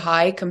extremely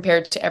high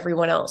compared to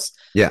everyone else.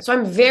 Yeah. So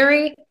I'm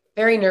very,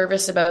 very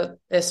nervous about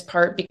this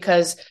part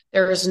because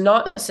there is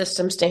not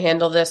systems to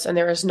handle this and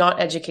there is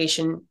not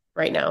education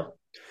right now.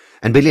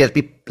 And Billy,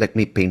 let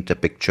me paint a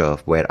picture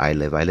of where I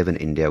live. I live in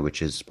India,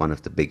 which is one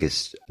of the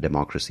biggest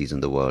democracies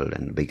in the world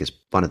and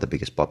one of the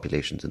biggest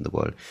populations in the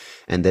world.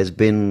 And there's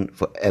been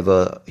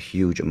forever a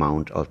huge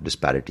amount of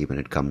disparity when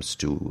it comes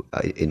to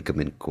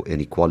income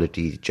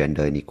inequality,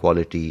 gender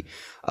inequality,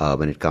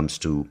 when it comes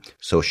to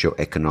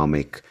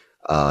socioeconomic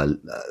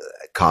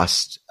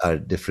caste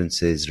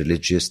differences,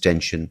 religious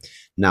tension.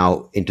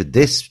 Now, into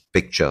this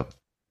picture,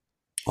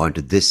 or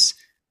into this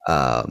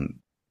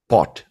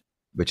pot,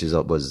 which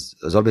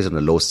was always on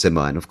a low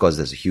simmer. And of course,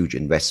 there's a huge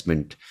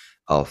investment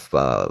of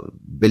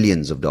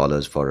billions of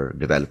dollars for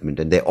development.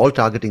 And they're all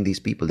targeting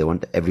these people. They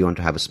want everyone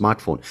to have a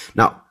smartphone.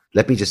 Now,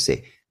 let me just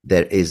say,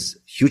 there is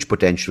huge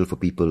potential for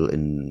people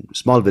in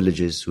small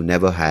villages who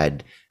never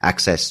had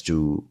access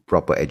to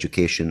proper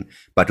education,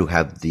 but who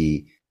have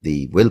the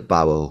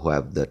willpower, who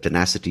have the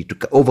tenacity to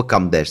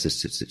overcome their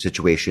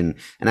situation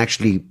and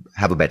actually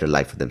have a better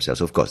life for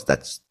themselves. Of course,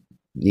 that's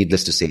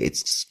needless to say,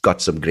 it's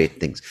got some great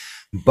things.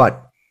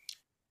 But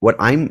what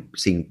I'm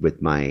seeing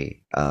with my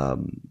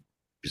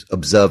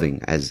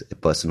observing as a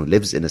person who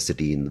lives in a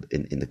city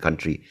in the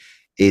country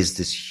is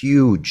this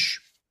huge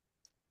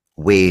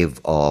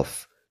wave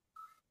of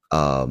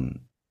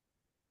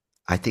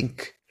I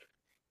think,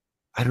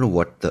 I don't know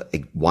what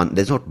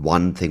there's not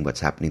one thing what's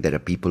happening. There are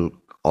people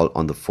all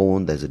on the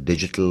phone. There's a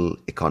digital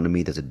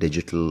economy. There's a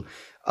digital,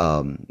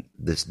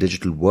 this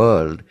digital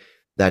world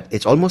that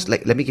it's almost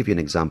like, let me give you an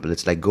example.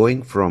 It's like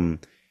going from,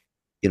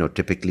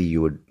 typically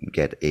you would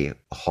get a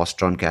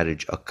horse-drawn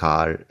carriage, a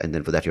car, and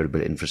then for that you have to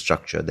build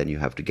infrastructure. Then you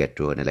have to get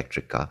to an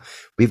electric car.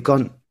 We've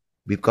gone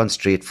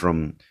straight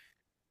from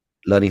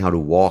learning how to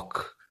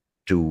walk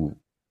to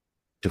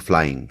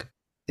flying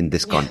in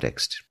this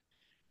context.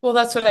 Well,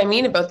 that's what I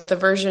mean about the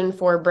version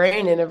 4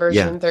 brain in a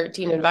version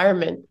 13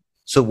 environment.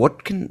 So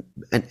what can,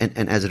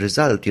 and as a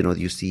result,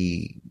 you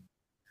see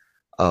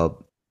a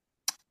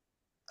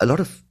lot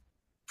of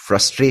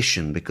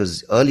frustration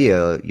because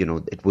earlier,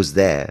 it was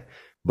there,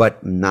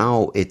 but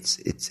now it's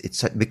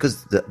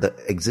because the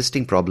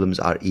existing problems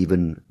are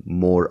even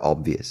more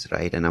obvious,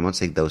 right? And I'm not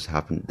saying those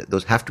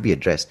have to be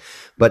addressed,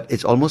 but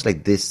it's almost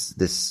like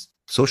this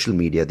social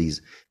media,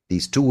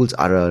 these tools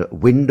are a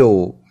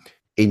window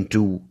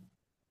into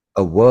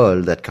a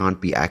world that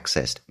can't be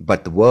accessed,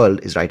 but the world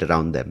is right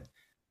around them.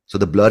 So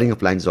the blurring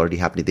of lines is already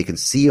happening. They can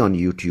see on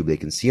YouTube, they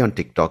can see on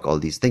TikTok, all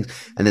these things.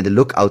 And then they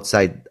look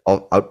outside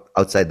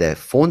their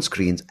phone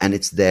screens and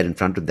it's there in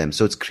front of them.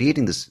 So it's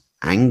creating this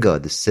anger,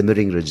 this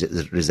simmering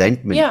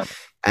resentment. Yeah.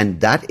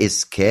 And that is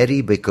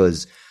scary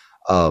because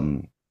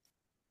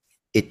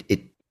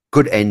it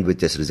could end with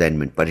this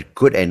resentment, but it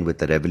could end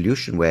with a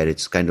revolution where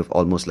it's kind of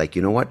almost like,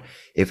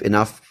 if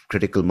enough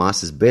critical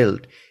mass is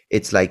built,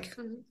 it's like,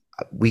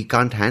 we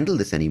can't handle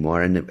this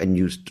anymore. And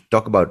you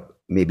talk about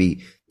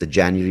maybe the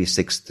January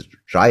 6th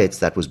riots,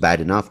 that was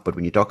bad enough. But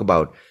when you talk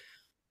about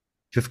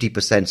 50%,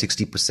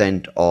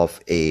 60% of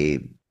a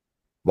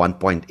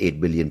 1.8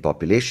 billion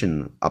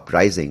population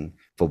uprising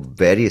for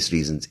various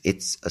reasons,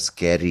 it's a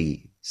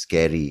scary,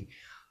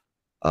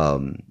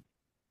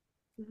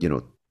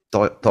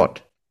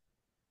 thought.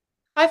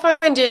 I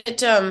find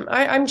it,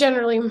 I'm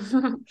generally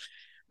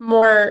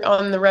more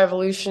on the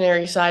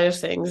revolutionary side of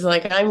things.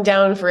 Like, I'm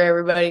down for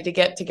everybody to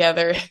get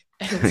together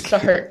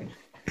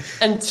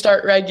and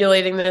start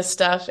regulating this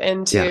stuff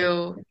and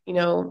to,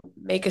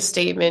 make a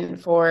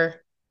statement for,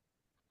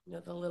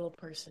 the little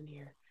person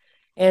here.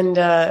 And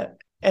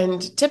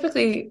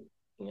typically,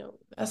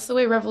 that's the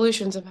way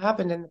revolutions have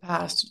happened in the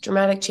past.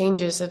 Dramatic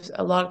changes have,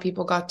 a lot of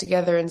people got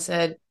together and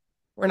said,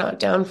 we're not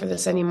down for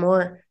this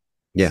anymore.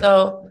 Yeah.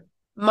 So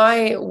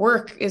my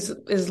work is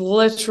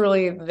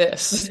literally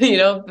this,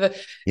 the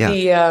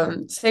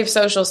safe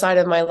social side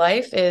of my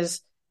life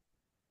is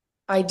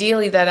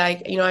ideally that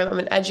I'm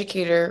an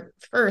educator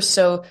first.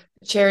 So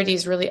charity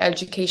is really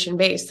education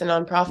based, the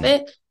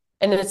nonprofit.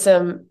 And it's,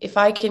 if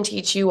I can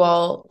teach you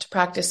all to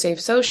practice safe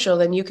social,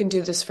 then you can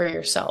do this for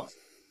yourself.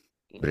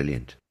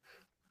 Brilliant.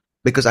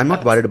 Because I'm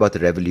not worried about the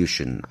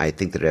revolution. I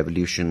think the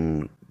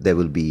revolution, there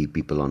will be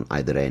people on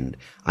either end.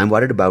 I'm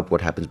worried about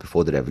what happens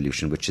before the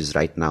revolution, which is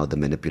right now the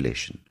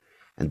manipulation.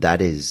 And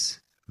that is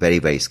very,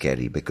 very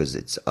scary because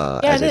it's,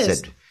 as I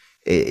said,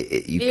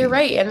 you're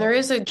right. And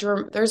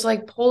there's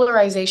like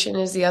polarization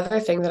is the other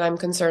thing that I'm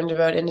concerned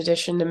about in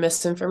addition to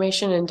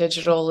misinformation and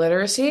digital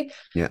literacy.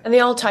 Yeah. And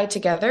they all tie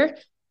together.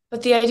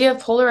 But the idea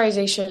of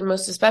polarization,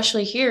 most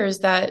especially here, is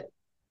that,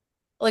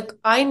 like,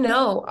 I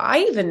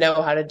even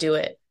know how to do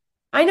it.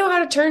 I know how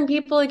to turn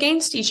people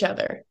against each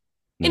other.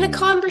 In a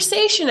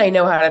conversation, I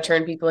know how to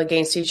turn people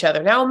against each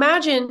other. Now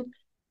imagine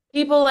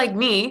people like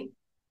me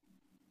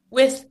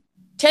with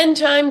 10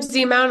 times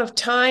the amount of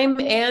time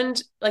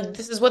and, like,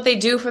 this is what they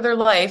do for their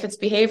life. It's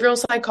behavioral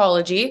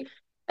psychology.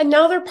 And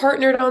now they're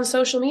partnered on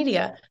social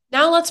media.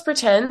 Now let's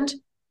pretend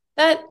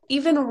that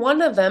even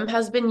one of them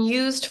has been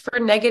used for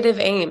negative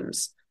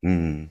aims.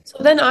 So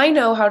then I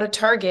know how to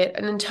target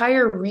an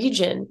entire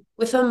region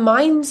with a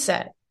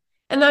mindset.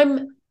 And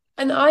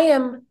I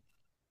am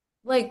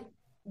like,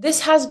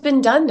 this has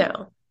been done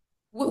now.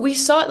 We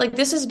saw it, like,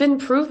 this has been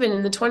proven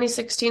in the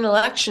 2016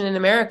 election in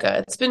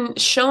America. It's been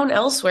shown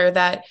elsewhere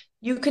that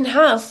you can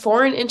have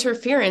foreign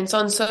interference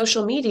on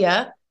social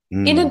media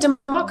in a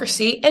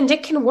democracy and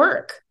it can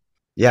work.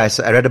 Yeah,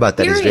 I read about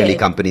that Period. Israeli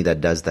company that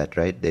does that,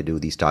 right? They do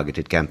these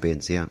targeted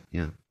campaigns. Yeah.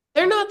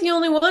 They're not the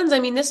only ones.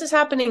 I mean, this is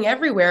happening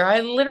everywhere.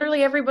 I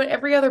literally,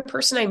 every other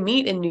person I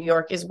meet in New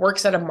York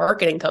works at a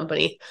marketing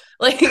company.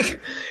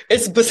 Like,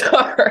 it's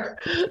bizarre.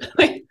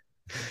 Like,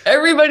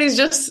 everybody's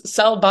just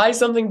buy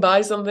something,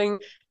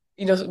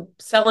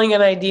 selling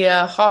an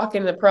idea,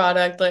 hawking the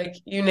product, like,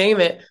 you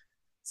name it.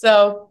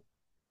 So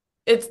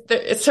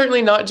it's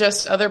certainly not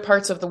just other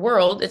parts of the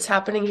world. It's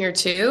happening here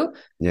too.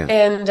 Yeah.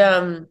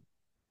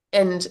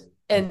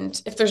 And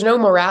if there's no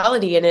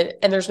morality in it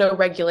and there's no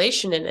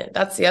regulation in it,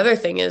 that's the other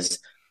thing is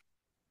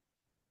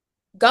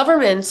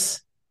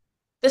governments.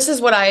 This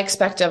is what I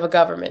expect of a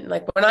government.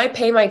 Like, when I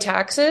pay my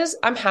taxes,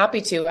 I'm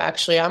happy to,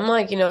 actually. I'm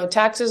like,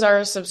 taxes are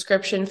a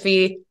subscription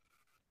fee.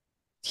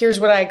 Here's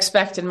what I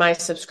expect in my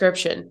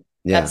subscription.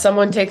 Yeah. that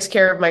someone takes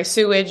care of my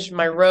sewage,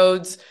 my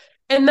roads,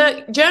 and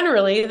that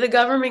generally the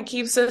government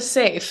keeps us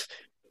safe.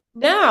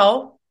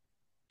 Now,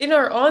 in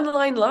our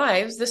online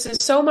lives, this is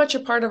so much a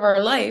part of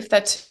our life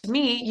that to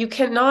me, you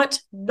cannot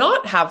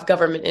not have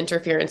government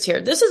interference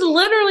here. This is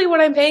literally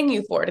what I'm paying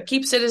you for, to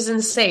keep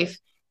citizens safe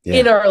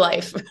in our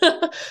life.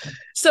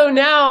 So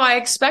now I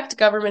expect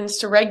governments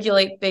to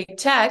regulate big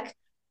tech,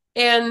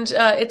 and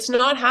it's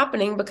not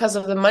happening because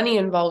of the money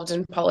involved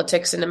in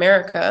politics in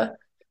America,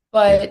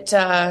 but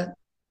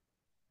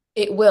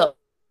it will.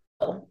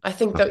 I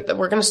think that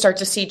we're going to start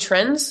to see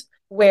trends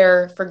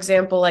where, for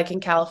example, like in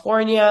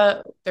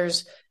California,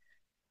 there's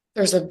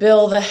a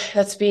bill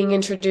that's being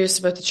introduced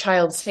about the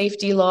child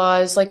safety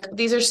laws. Like,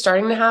 these are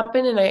starting to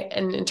happen,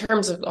 and in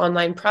terms of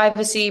online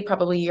privacy,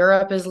 probably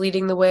Europe is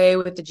leading the way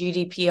with the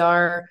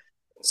GDPR.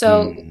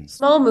 So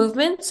small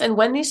movements, and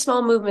when these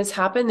small movements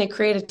happen, they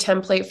create a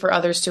template for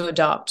others to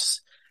adopt.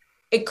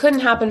 It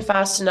couldn't happen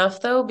fast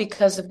enough, though,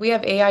 because if we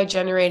have AI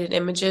generated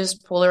images,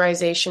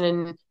 polarization,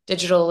 and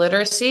digital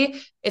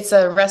literacy, it's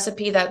a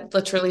recipe that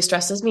literally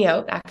stresses me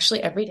out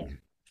actually every day.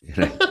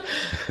 Right.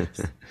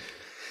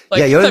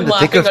 Like, you're I'm in the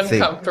thick laughing of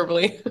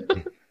uncomfortably.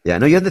 Yeah,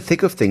 no, you're in the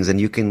thick of things,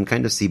 and you can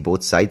kind of see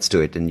both sides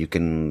to it, and you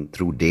can,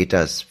 through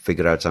data,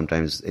 figure out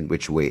sometimes in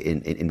which way,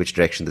 in which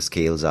direction the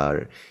scales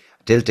are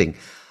tilting.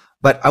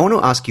 But I want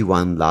to ask you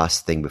one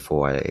last thing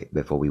before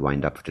we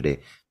wind up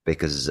today,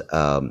 because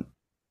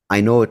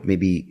I know it may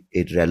be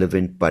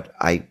irrelevant, but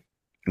I'm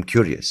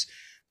curious,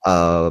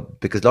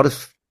 because a lot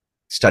of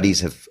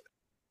studies have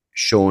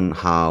shown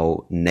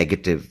how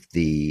negative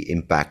the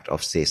impact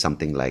of, say,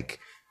 something like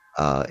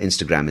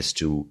Instagram is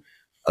to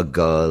a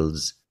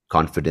girl's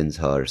confidence,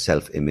 her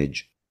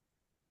self-image,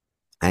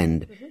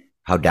 and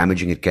how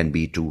damaging it can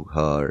be to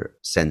her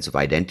sense of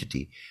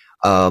identity.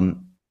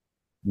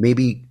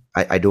 Maybe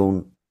I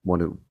don't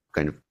want to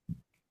kind of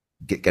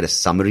get a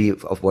summary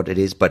of what it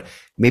is, but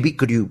maybe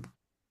could you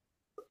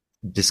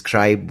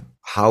describe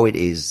how it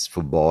is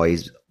for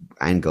boys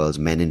and girls,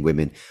 men and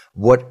women?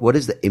 What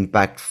is the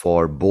impact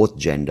for both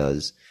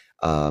genders?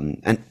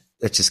 And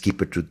let's just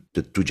keep it to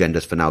the two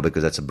genders for now,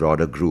 because that's a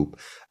broader group.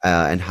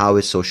 And how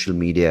is social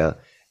media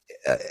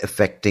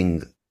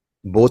affecting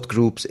both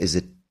groups? Is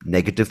it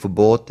negative for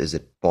both? Is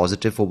it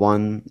positive for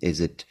one?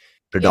 Is it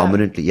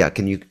predominantly? Yeah.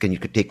 Can you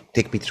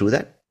take me through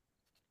that?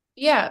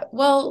 Yeah.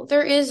 Well,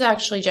 there is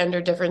actually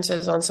gender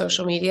differences on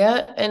social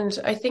media, and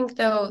I think,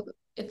 though,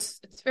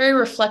 it's very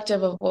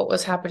reflective of what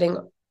was happening.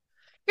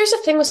 Here's the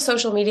thing with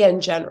social media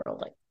in general.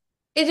 Like,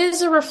 it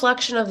is a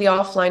reflection of the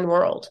offline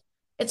world.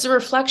 It's a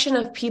reflection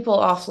of people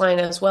offline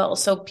as well.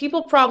 So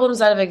people problems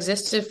that have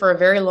existed for a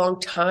very long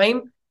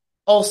time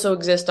also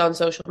exist on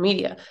social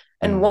media.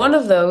 And one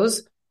of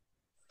those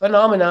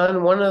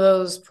phenomenon, one of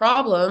those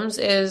problems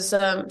is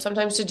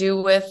sometimes to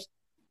do with,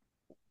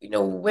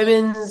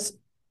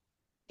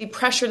 the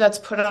pressure that's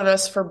put on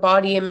us for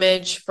body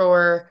image,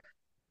 for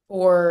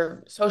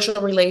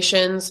social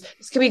relations.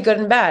 This can be good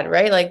and bad,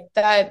 right? Like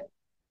that.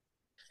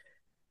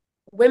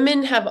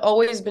 Women have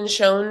always been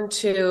shown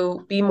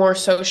to be more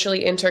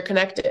socially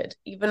interconnected,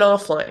 even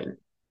offline.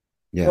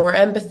 Yeah. More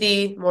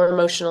empathy, more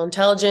emotional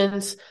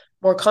intelligence,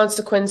 more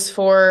consequence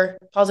for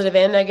positive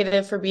and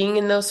negative for being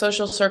in those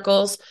social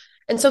circles.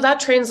 And so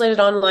that translated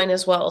online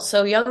as well.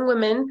 So young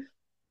women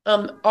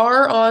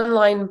are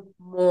online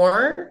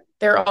more.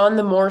 They're on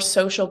the more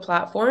social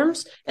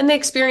platforms, and they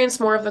experience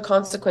more of the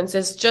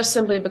consequences just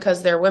simply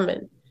because they're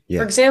women. Yeah.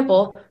 For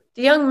example,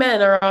 the young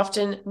men are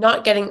often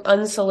not getting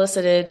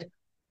unsolicited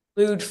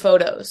lewd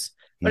photos.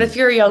 But if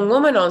you're a young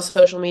woman on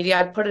social media,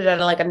 I'd put it at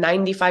like a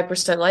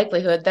 95%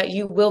 likelihood that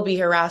you will be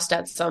harassed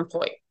at some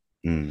point.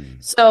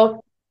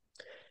 So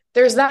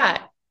there's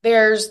that.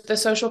 There's the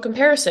social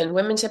comparison.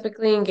 Women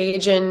typically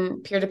engage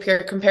in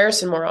peer-to-peer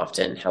comparison more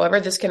often. However,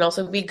 this can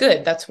also be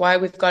good. That's why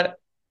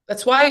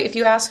if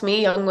you ask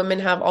me, young women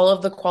have all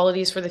of the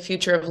qualities for the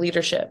future of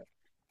leadership.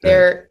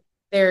 They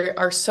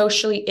are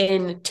socially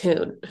in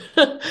tune.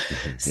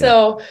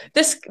 So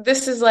this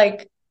is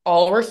like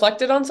all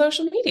reflected on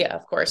social media,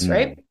 of course,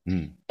 right?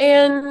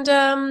 And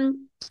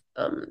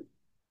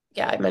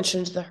I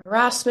mentioned the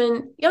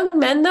harassment. Young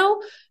men,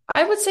 though,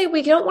 I would say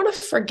we don't want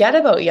to forget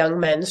about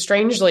young men,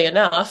 strangely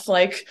enough.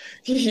 Like,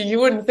 you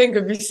wouldn't think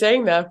of me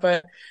saying that,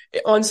 but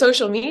on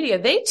social media,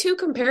 they too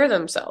compare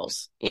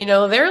themselves.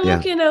 They're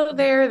looking out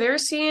there, they're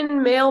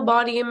seeing male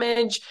body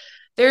image,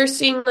 they're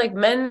seeing like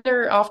men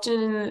are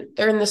often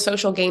they're in the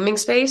social gaming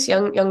space,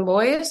 young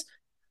boys.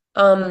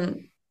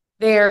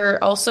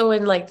 They're also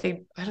in like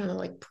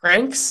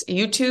pranks,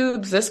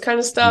 YouTubes, this kind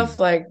of stuff.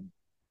 Like,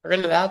 we're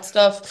into that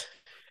stuff.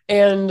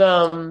 And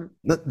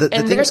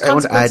there's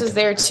consequences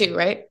there too,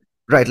 right?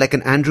 Right, like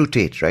an Andrew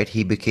Tate, right?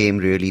 He became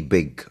really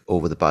big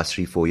over the past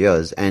 3-4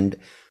 years. And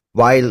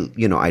while,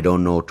 I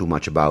don't know too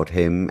much about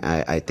him,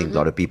 I think a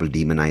lot of people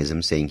demonize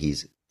him, saying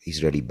he's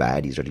really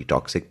bad, he's really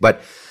toxic.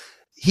 But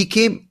he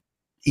came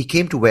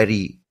to where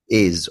he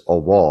is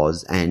or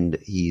was, and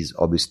he's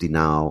obviously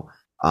now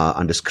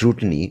under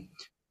scrutiny.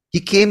 He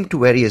came to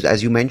where he is,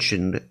 as you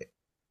mentioned,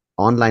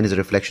 online is a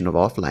reflection of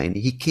offline.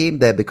 He came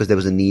there because there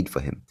was a need for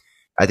him.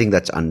 I think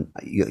that's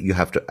you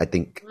have to, I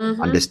think,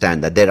 Mm-hmm.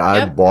 understand that there are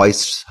Yep.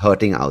 boys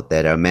hurting out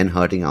there, there are men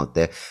hurting out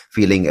there,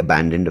 feeling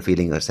abandoned, or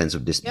feeling a sense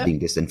of Yep. being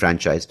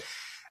disenfranchised.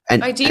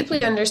 I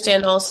deeply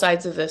understand all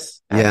sides of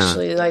this, Yeah.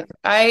 actually. Like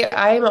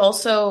I'm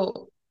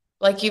also,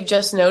 like you've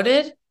just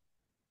noted,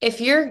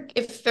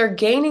 if they're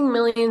gaining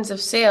millions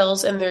of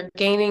sales and they're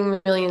gaining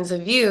millions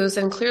of views,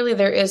 then clearly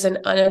there is an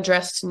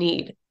unaddressed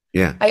need.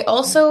 Yeah. I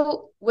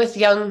also with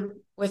young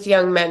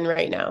men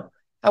right now.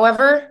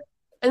 However,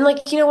 and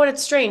like, you know what,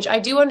 it's strange. I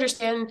do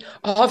understand,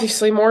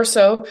 obviously more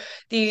so,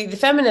 the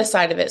feminist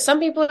side of it. Some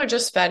people are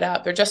just fed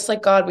up. They're just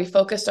like, God, we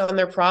focused on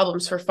their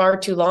problems for far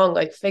too long.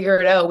 Like, figure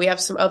it out. We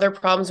have some other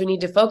problems we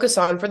need to focus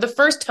on. For the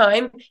first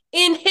time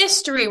in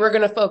history, we're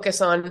going to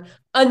focus on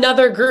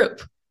another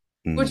group,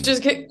 which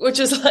is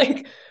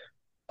like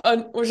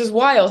which is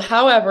wild.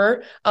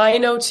 However, I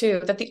know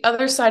too that the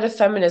other side of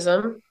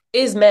feminism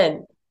is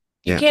men.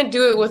 You Yeah. can't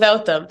do it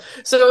without them.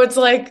 So it's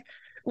like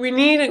we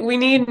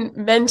need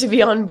men to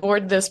be on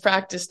board this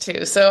practice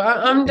too. So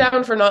I'm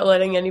down for not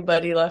letting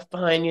anybody left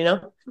behind, you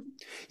know?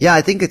 Yeah,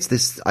 I think it's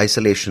this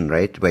isolation,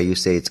 right? Where you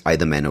say it's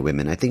either men or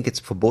women. I think it's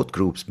for both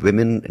groups.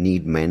 Women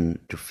need men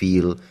to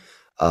feel,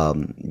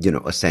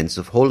 a sense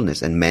of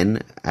wholeness, and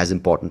men, as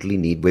importantly,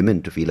 need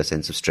women to feel a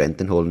sense of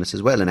strength and wholeness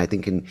as well. And I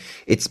think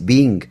it's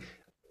being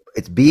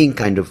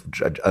kind of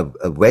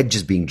a wedge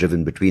is being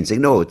driven between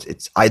saying, no,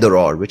 it's either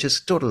or, which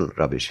is total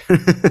rubbish.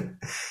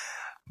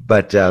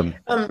 But,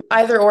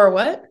 either or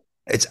what?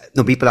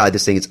 People are either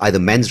saying it's either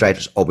men's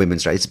rights or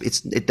women's rights.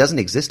 It doesn't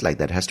exist like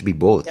that. It has to be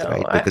both, No,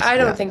 right? because I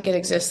don't think it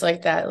exists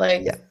like that.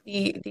 Like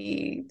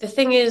the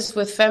thing is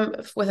with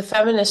a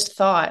feminist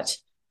thought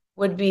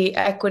would be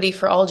equity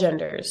for all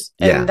genders,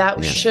 and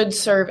that should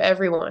serve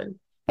everyone.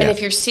 And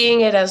if you're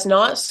seeing it as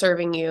not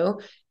serving you,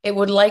 it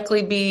would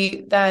likely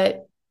be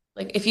that,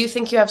 like, if you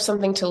think you have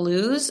something to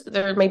lose,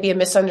 there may be a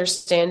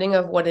misunderstanding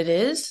of what it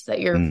is that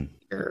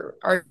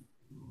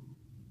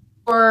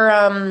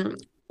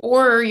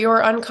or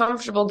you're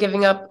uncomfortable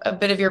giving up a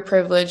bit of your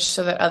privilege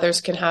so that others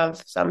can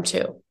have some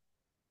too.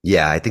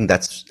 Yeah, I think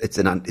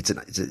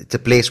it's a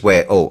place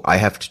where, I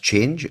have to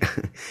change,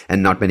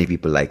 and not many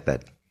people like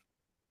that.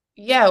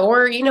 Yeah,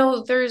 or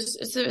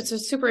it's a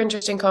super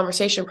interesting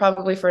conversation,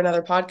 probably for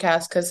another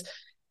podcast, because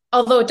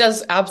although it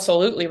does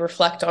absolutely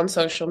reflect on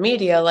social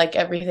media, like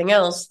everything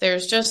else,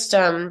 there's just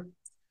there's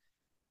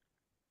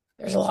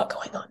a lot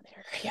going on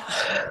there. Yeah.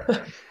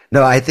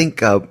 No, I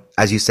think,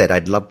 as you said,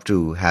 I'd love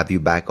to have you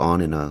back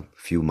on in a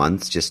few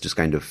months just to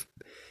kind of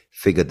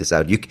figure this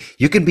out.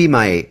 You can be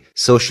my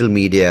social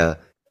media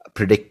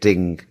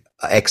predicting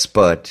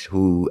expert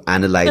who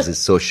analyzes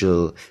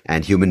social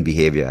and human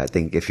behavior. I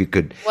think if you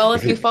could... Well,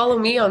 if you follow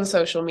me on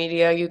social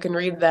media, you can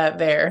read that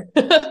there.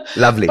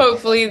 Lovely.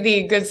 Hopefully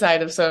the good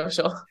side of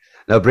social.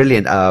 No,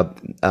 brilliant.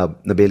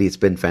 Nabeli, it's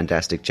been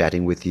fantastic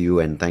chatting with you,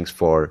 and thanks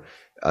for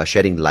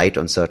shedding light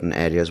on certain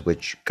areas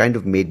which kind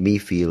of made me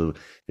feel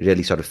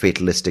really sort of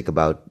fatalistic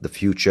about the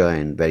future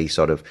and very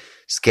sort of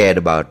scared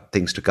about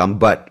things to come.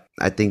 But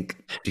I think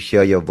to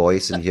hear your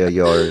voice and hear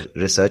your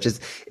research,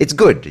 it's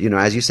good.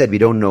 As you said, we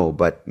don't know,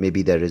 but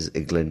maybe there is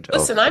a glint of...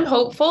 Listen, I'm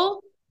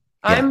hopeful.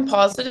 Yeah. I'm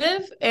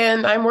positive,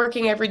 and I'm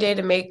working every day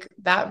to make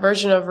that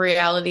version of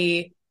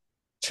reality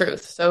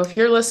truth. So if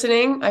you're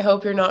listening, I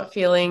hope you're not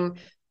feeling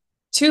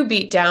too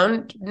beat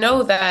down.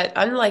 Know that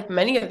unlike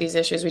many of these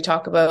issues we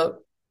talk about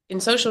in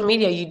social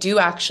media, you do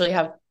actually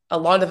have a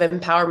lot of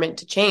empowerment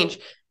to change,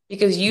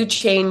 because you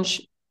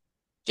change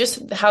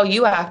just how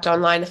you act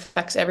online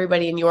affects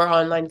everybody in your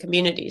online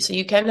community. So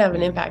you can have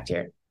an impact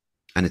here.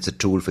 And it's a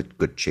tool for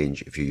good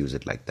change if you use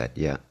it like that.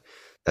 Yeah,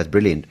 that's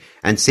brilliant.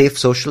 And Safe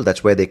Social,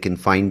 that's where they can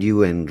find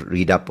you and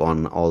read up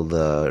on all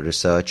the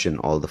research and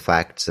all the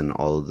facts and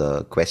all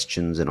the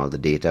questions and all the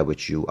data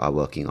which you are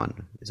working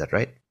on. Is that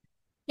right?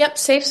 Yep.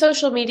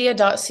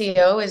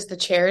 safesocialmedia.co is the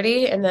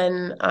charity. And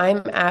then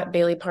I'm at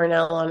Bailey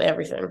Parnell on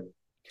everything,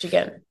 which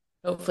again,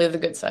 hopefully the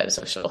good side of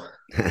social.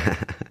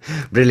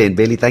 Brilliant.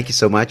 Bailey, thank you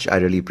so much. I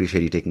really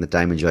appreciate you taking the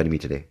time and joining me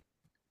today.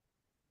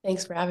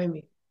 Thanks for having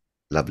me.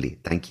 Lovely.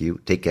 Thank you.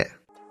 Take care.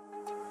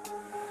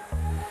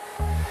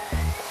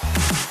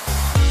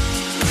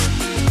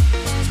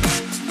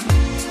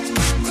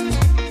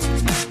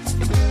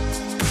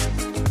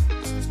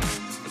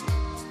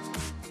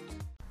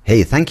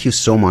 Hey, thank you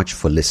so much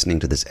for listening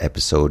to this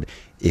episode.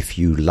 If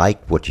you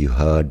liked what you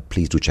heard,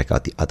 please do check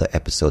out the other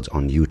episodes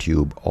on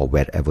YouTube or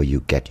wherever you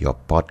get your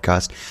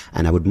podcast.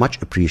 And I would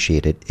much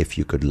appreciate it if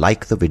you could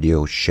like the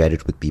video, share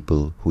it with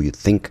people who you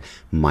think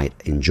might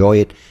enjoy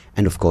it.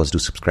 And of course, do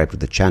subscribe to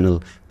the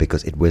channel,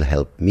 because it will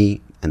help me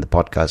and the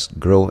podcast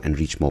grow and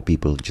reach more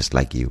people just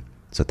like you.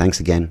 So thanks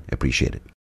again. Appreciate it.